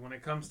stories when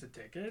it comes to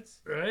tickets.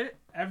 Right?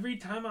 Every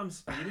time I'm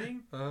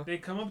speeding, they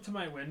come up to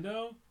my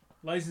window,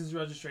 license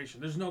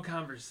registration. There's no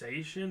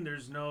conversation.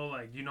 There's no,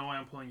 like, do you know why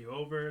I'm pulling you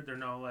over? There's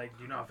no, like,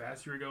 do you know how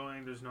fast you were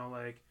going? There's no,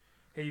 like,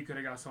 hey, you could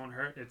have got someone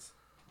hurt. It's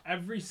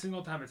every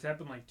single time. It's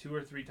happened, like, 2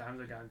 or 3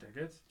 times I've gotten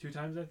tickets. 2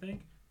 times, I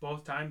think.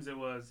 Both times it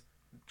was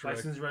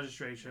license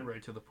registration.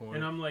 Right to the point.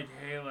 And I'm like,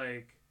 hey,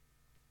 like,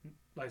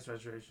 license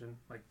registration.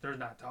 Like, they're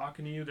not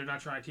talking to you. They're not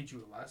trying to teach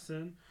you a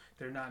lesson.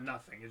 They're not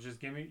nothing. It's just,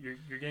 give me,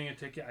 you're getting a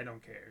ticket. I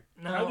don't care.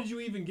 No. How did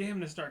you even get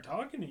him to start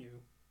talking to you?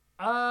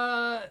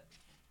 I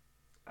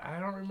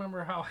don't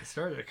remember how I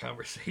started a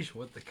conversation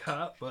with the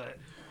cop, but,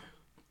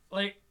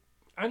 like,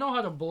 I know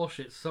how to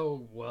bullshit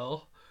so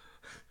well.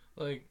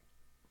 Like,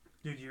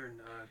 dude, you're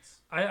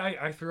nuts.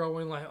 I throw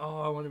in, like,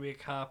 oh, I want to be a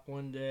cop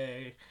one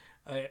day.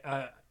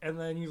 And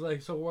then he's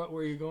like, so what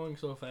were you going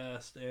so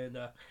fast? And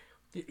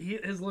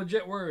his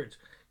legit words,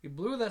 you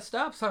blew that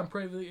stop sign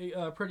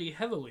pretty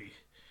heavily.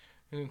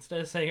 And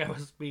instead of saying I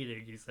was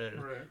speeding, he said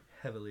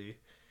heavily.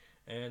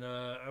 And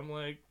I'm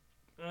like,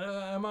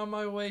 I'm on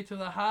my way to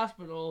the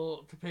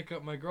hospital to pick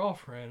up my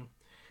girlfriend.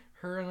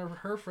 Her and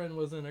her friend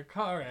was in a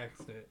car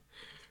accident.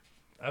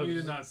 You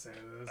did not say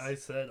this. I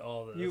said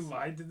all this. You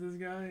lied to this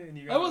guy, and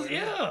you got.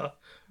 Yeah.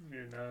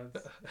 You're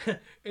nuts.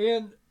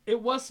 And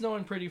it was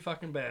snowing pretty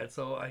fucking bad,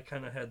 so I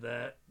kind of had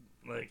that.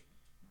 Like,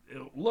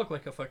 it looked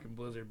like a fucking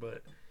blizzard,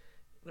 but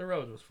the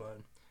road was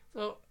fun.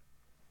 So,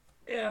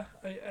 yeah,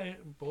 I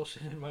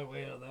bullshitted my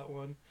way out of that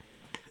one.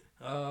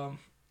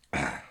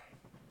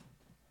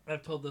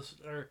 I've told this,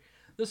 or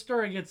this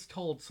story gets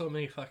told so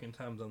many fucking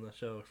times on the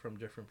show from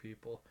different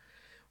people.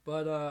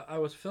 But I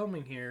was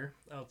filming here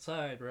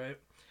outside, right?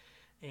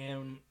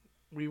 And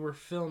we were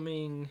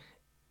filming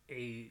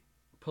a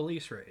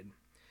police raid.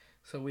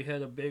 So we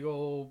had a big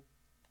old,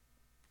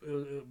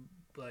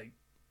 like,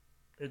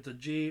 it's a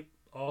Jeep,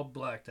 all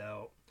blacked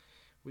out.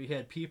 We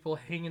had people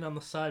hanging on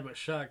the side with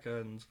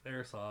shotguns,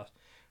 airsoft,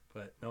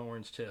 but no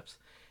orange tips.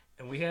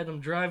 And we had them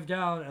drive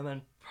down and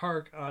then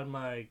park on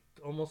my,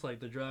 almost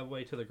like the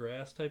driveway to the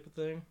grass type of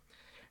thing.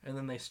 And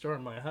then they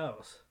stormed my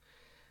house.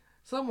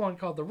 Someone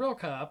called the real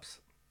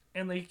cops,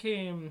 and they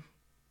came,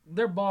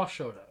 their boss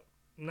showed up.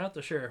 Not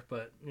the sheriff,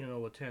 but, you know,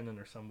 lieutenant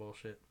or some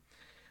bullshit.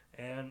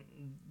 And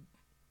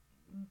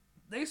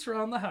they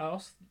surround the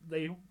house.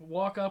 They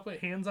walk up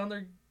with hands on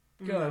their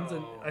guns,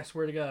 and I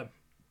swear to God.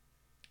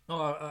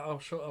 Oh,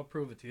 I'll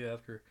prove it to you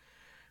after.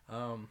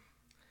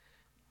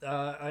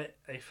 I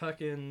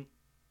fucking.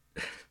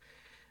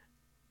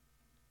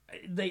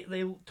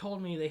 They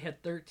told me they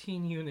had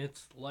 13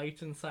 units,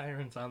 lights and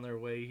sirens on their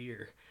way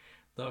here.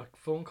 The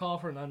phone call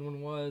for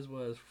 911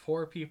 was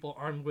 4 people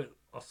armed with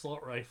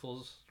assault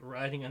rifles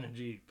riding on a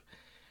Jeep,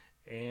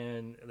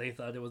 and they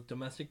thought it was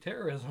domestic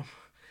terrorism.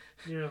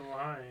 You're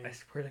lying. I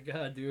swear to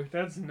God, dude.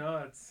 That's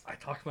nuts. I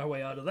talked my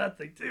way out of that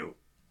thing too.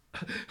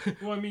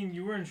 Well, I mean,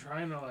 you weren't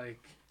trying to, like,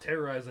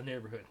 terrorize the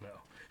neighborhood,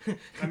 no.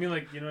 I mean,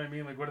 like, you know what I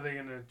mean? Like, what are they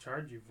gonna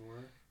charge you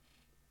for?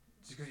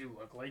 Just because you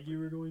look like you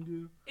were going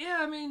to? Yeah,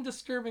 I mean,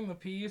 disturbing the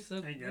peace,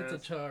 it's a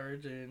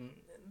charge, and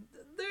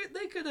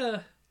they could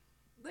have,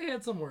 they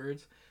had some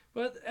words,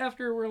 but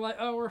after we're like,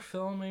 oh, we're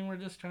filming, we're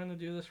just trying to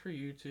do this for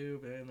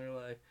YouTube, and they're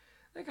like,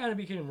 they kind of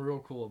became real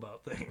cool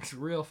about things,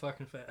 real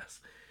fucking fast.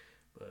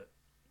 But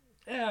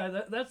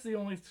yeah, that's the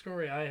only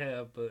story I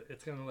have, but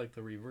it's kind of like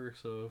the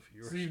reverse of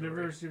your story. So you've never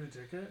received a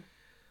ticket?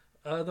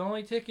 The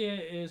only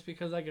ticket is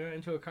because I got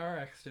into a car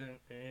accident,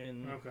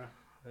 and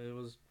it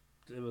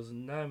was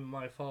not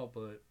my fault,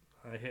 but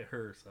I hit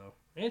her, so.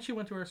 And she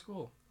went to our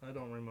school. I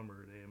don't remember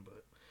her name,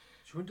 but.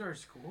 She went to our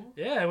school?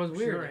 Yeah, it was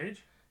weird. Your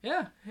age?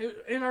 Yeah,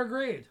 in our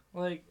grade.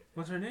 Like.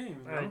 What's her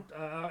name?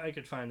 I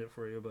could find it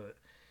for you, but.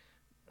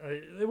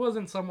 It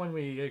wasn't someone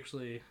we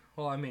actually.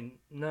 Well, I mean,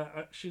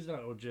 she's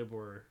not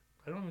Ojibwe.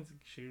 I don't think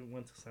she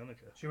went to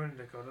Seneca. She went to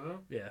Dakota, though?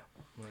 Yeah,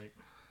 like.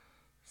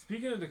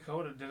 Speaking of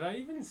Dakota, did I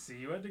even see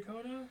you at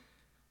Dakota?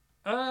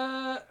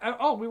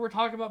 We were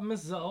talking about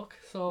Miss Zelk,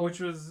 so. Which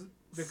was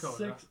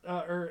Dakota.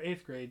 6th, or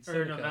 8th grade.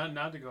 Seneca. Or no,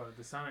 not Dakota,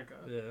 the Seneca.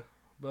 Yeah,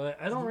 but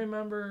I don't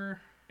remember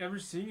ever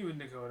seeing you in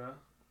Dakota.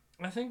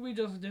 I think we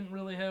just didn't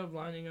really have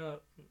lining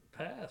up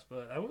past,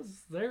 but I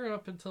was there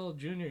up until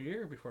junior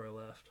year before I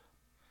left.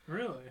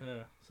 Really?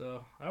 Yeah,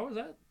 so I was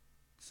at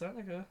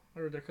Seneca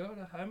or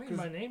Dakota. I made 'Cause-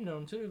 my name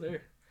known too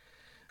there.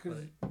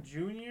 Because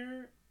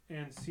junior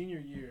and senior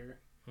year,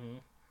 Mm-hmm.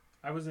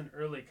 I was in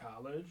early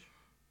college.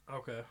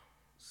 Okay.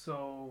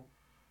 So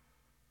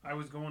I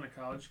was going to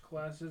college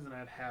classes and I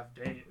had half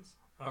days.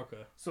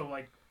 Okay. So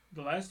like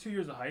the last 2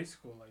 years of high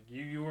school, like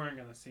you weren't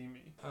gonna see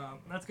me.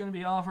 That's gonna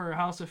be all for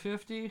House of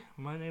 50.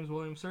 My name's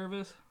William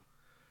Service.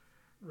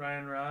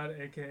 Ryan Rod,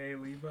 aka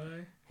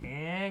Levi.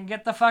 And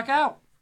get the fuck out.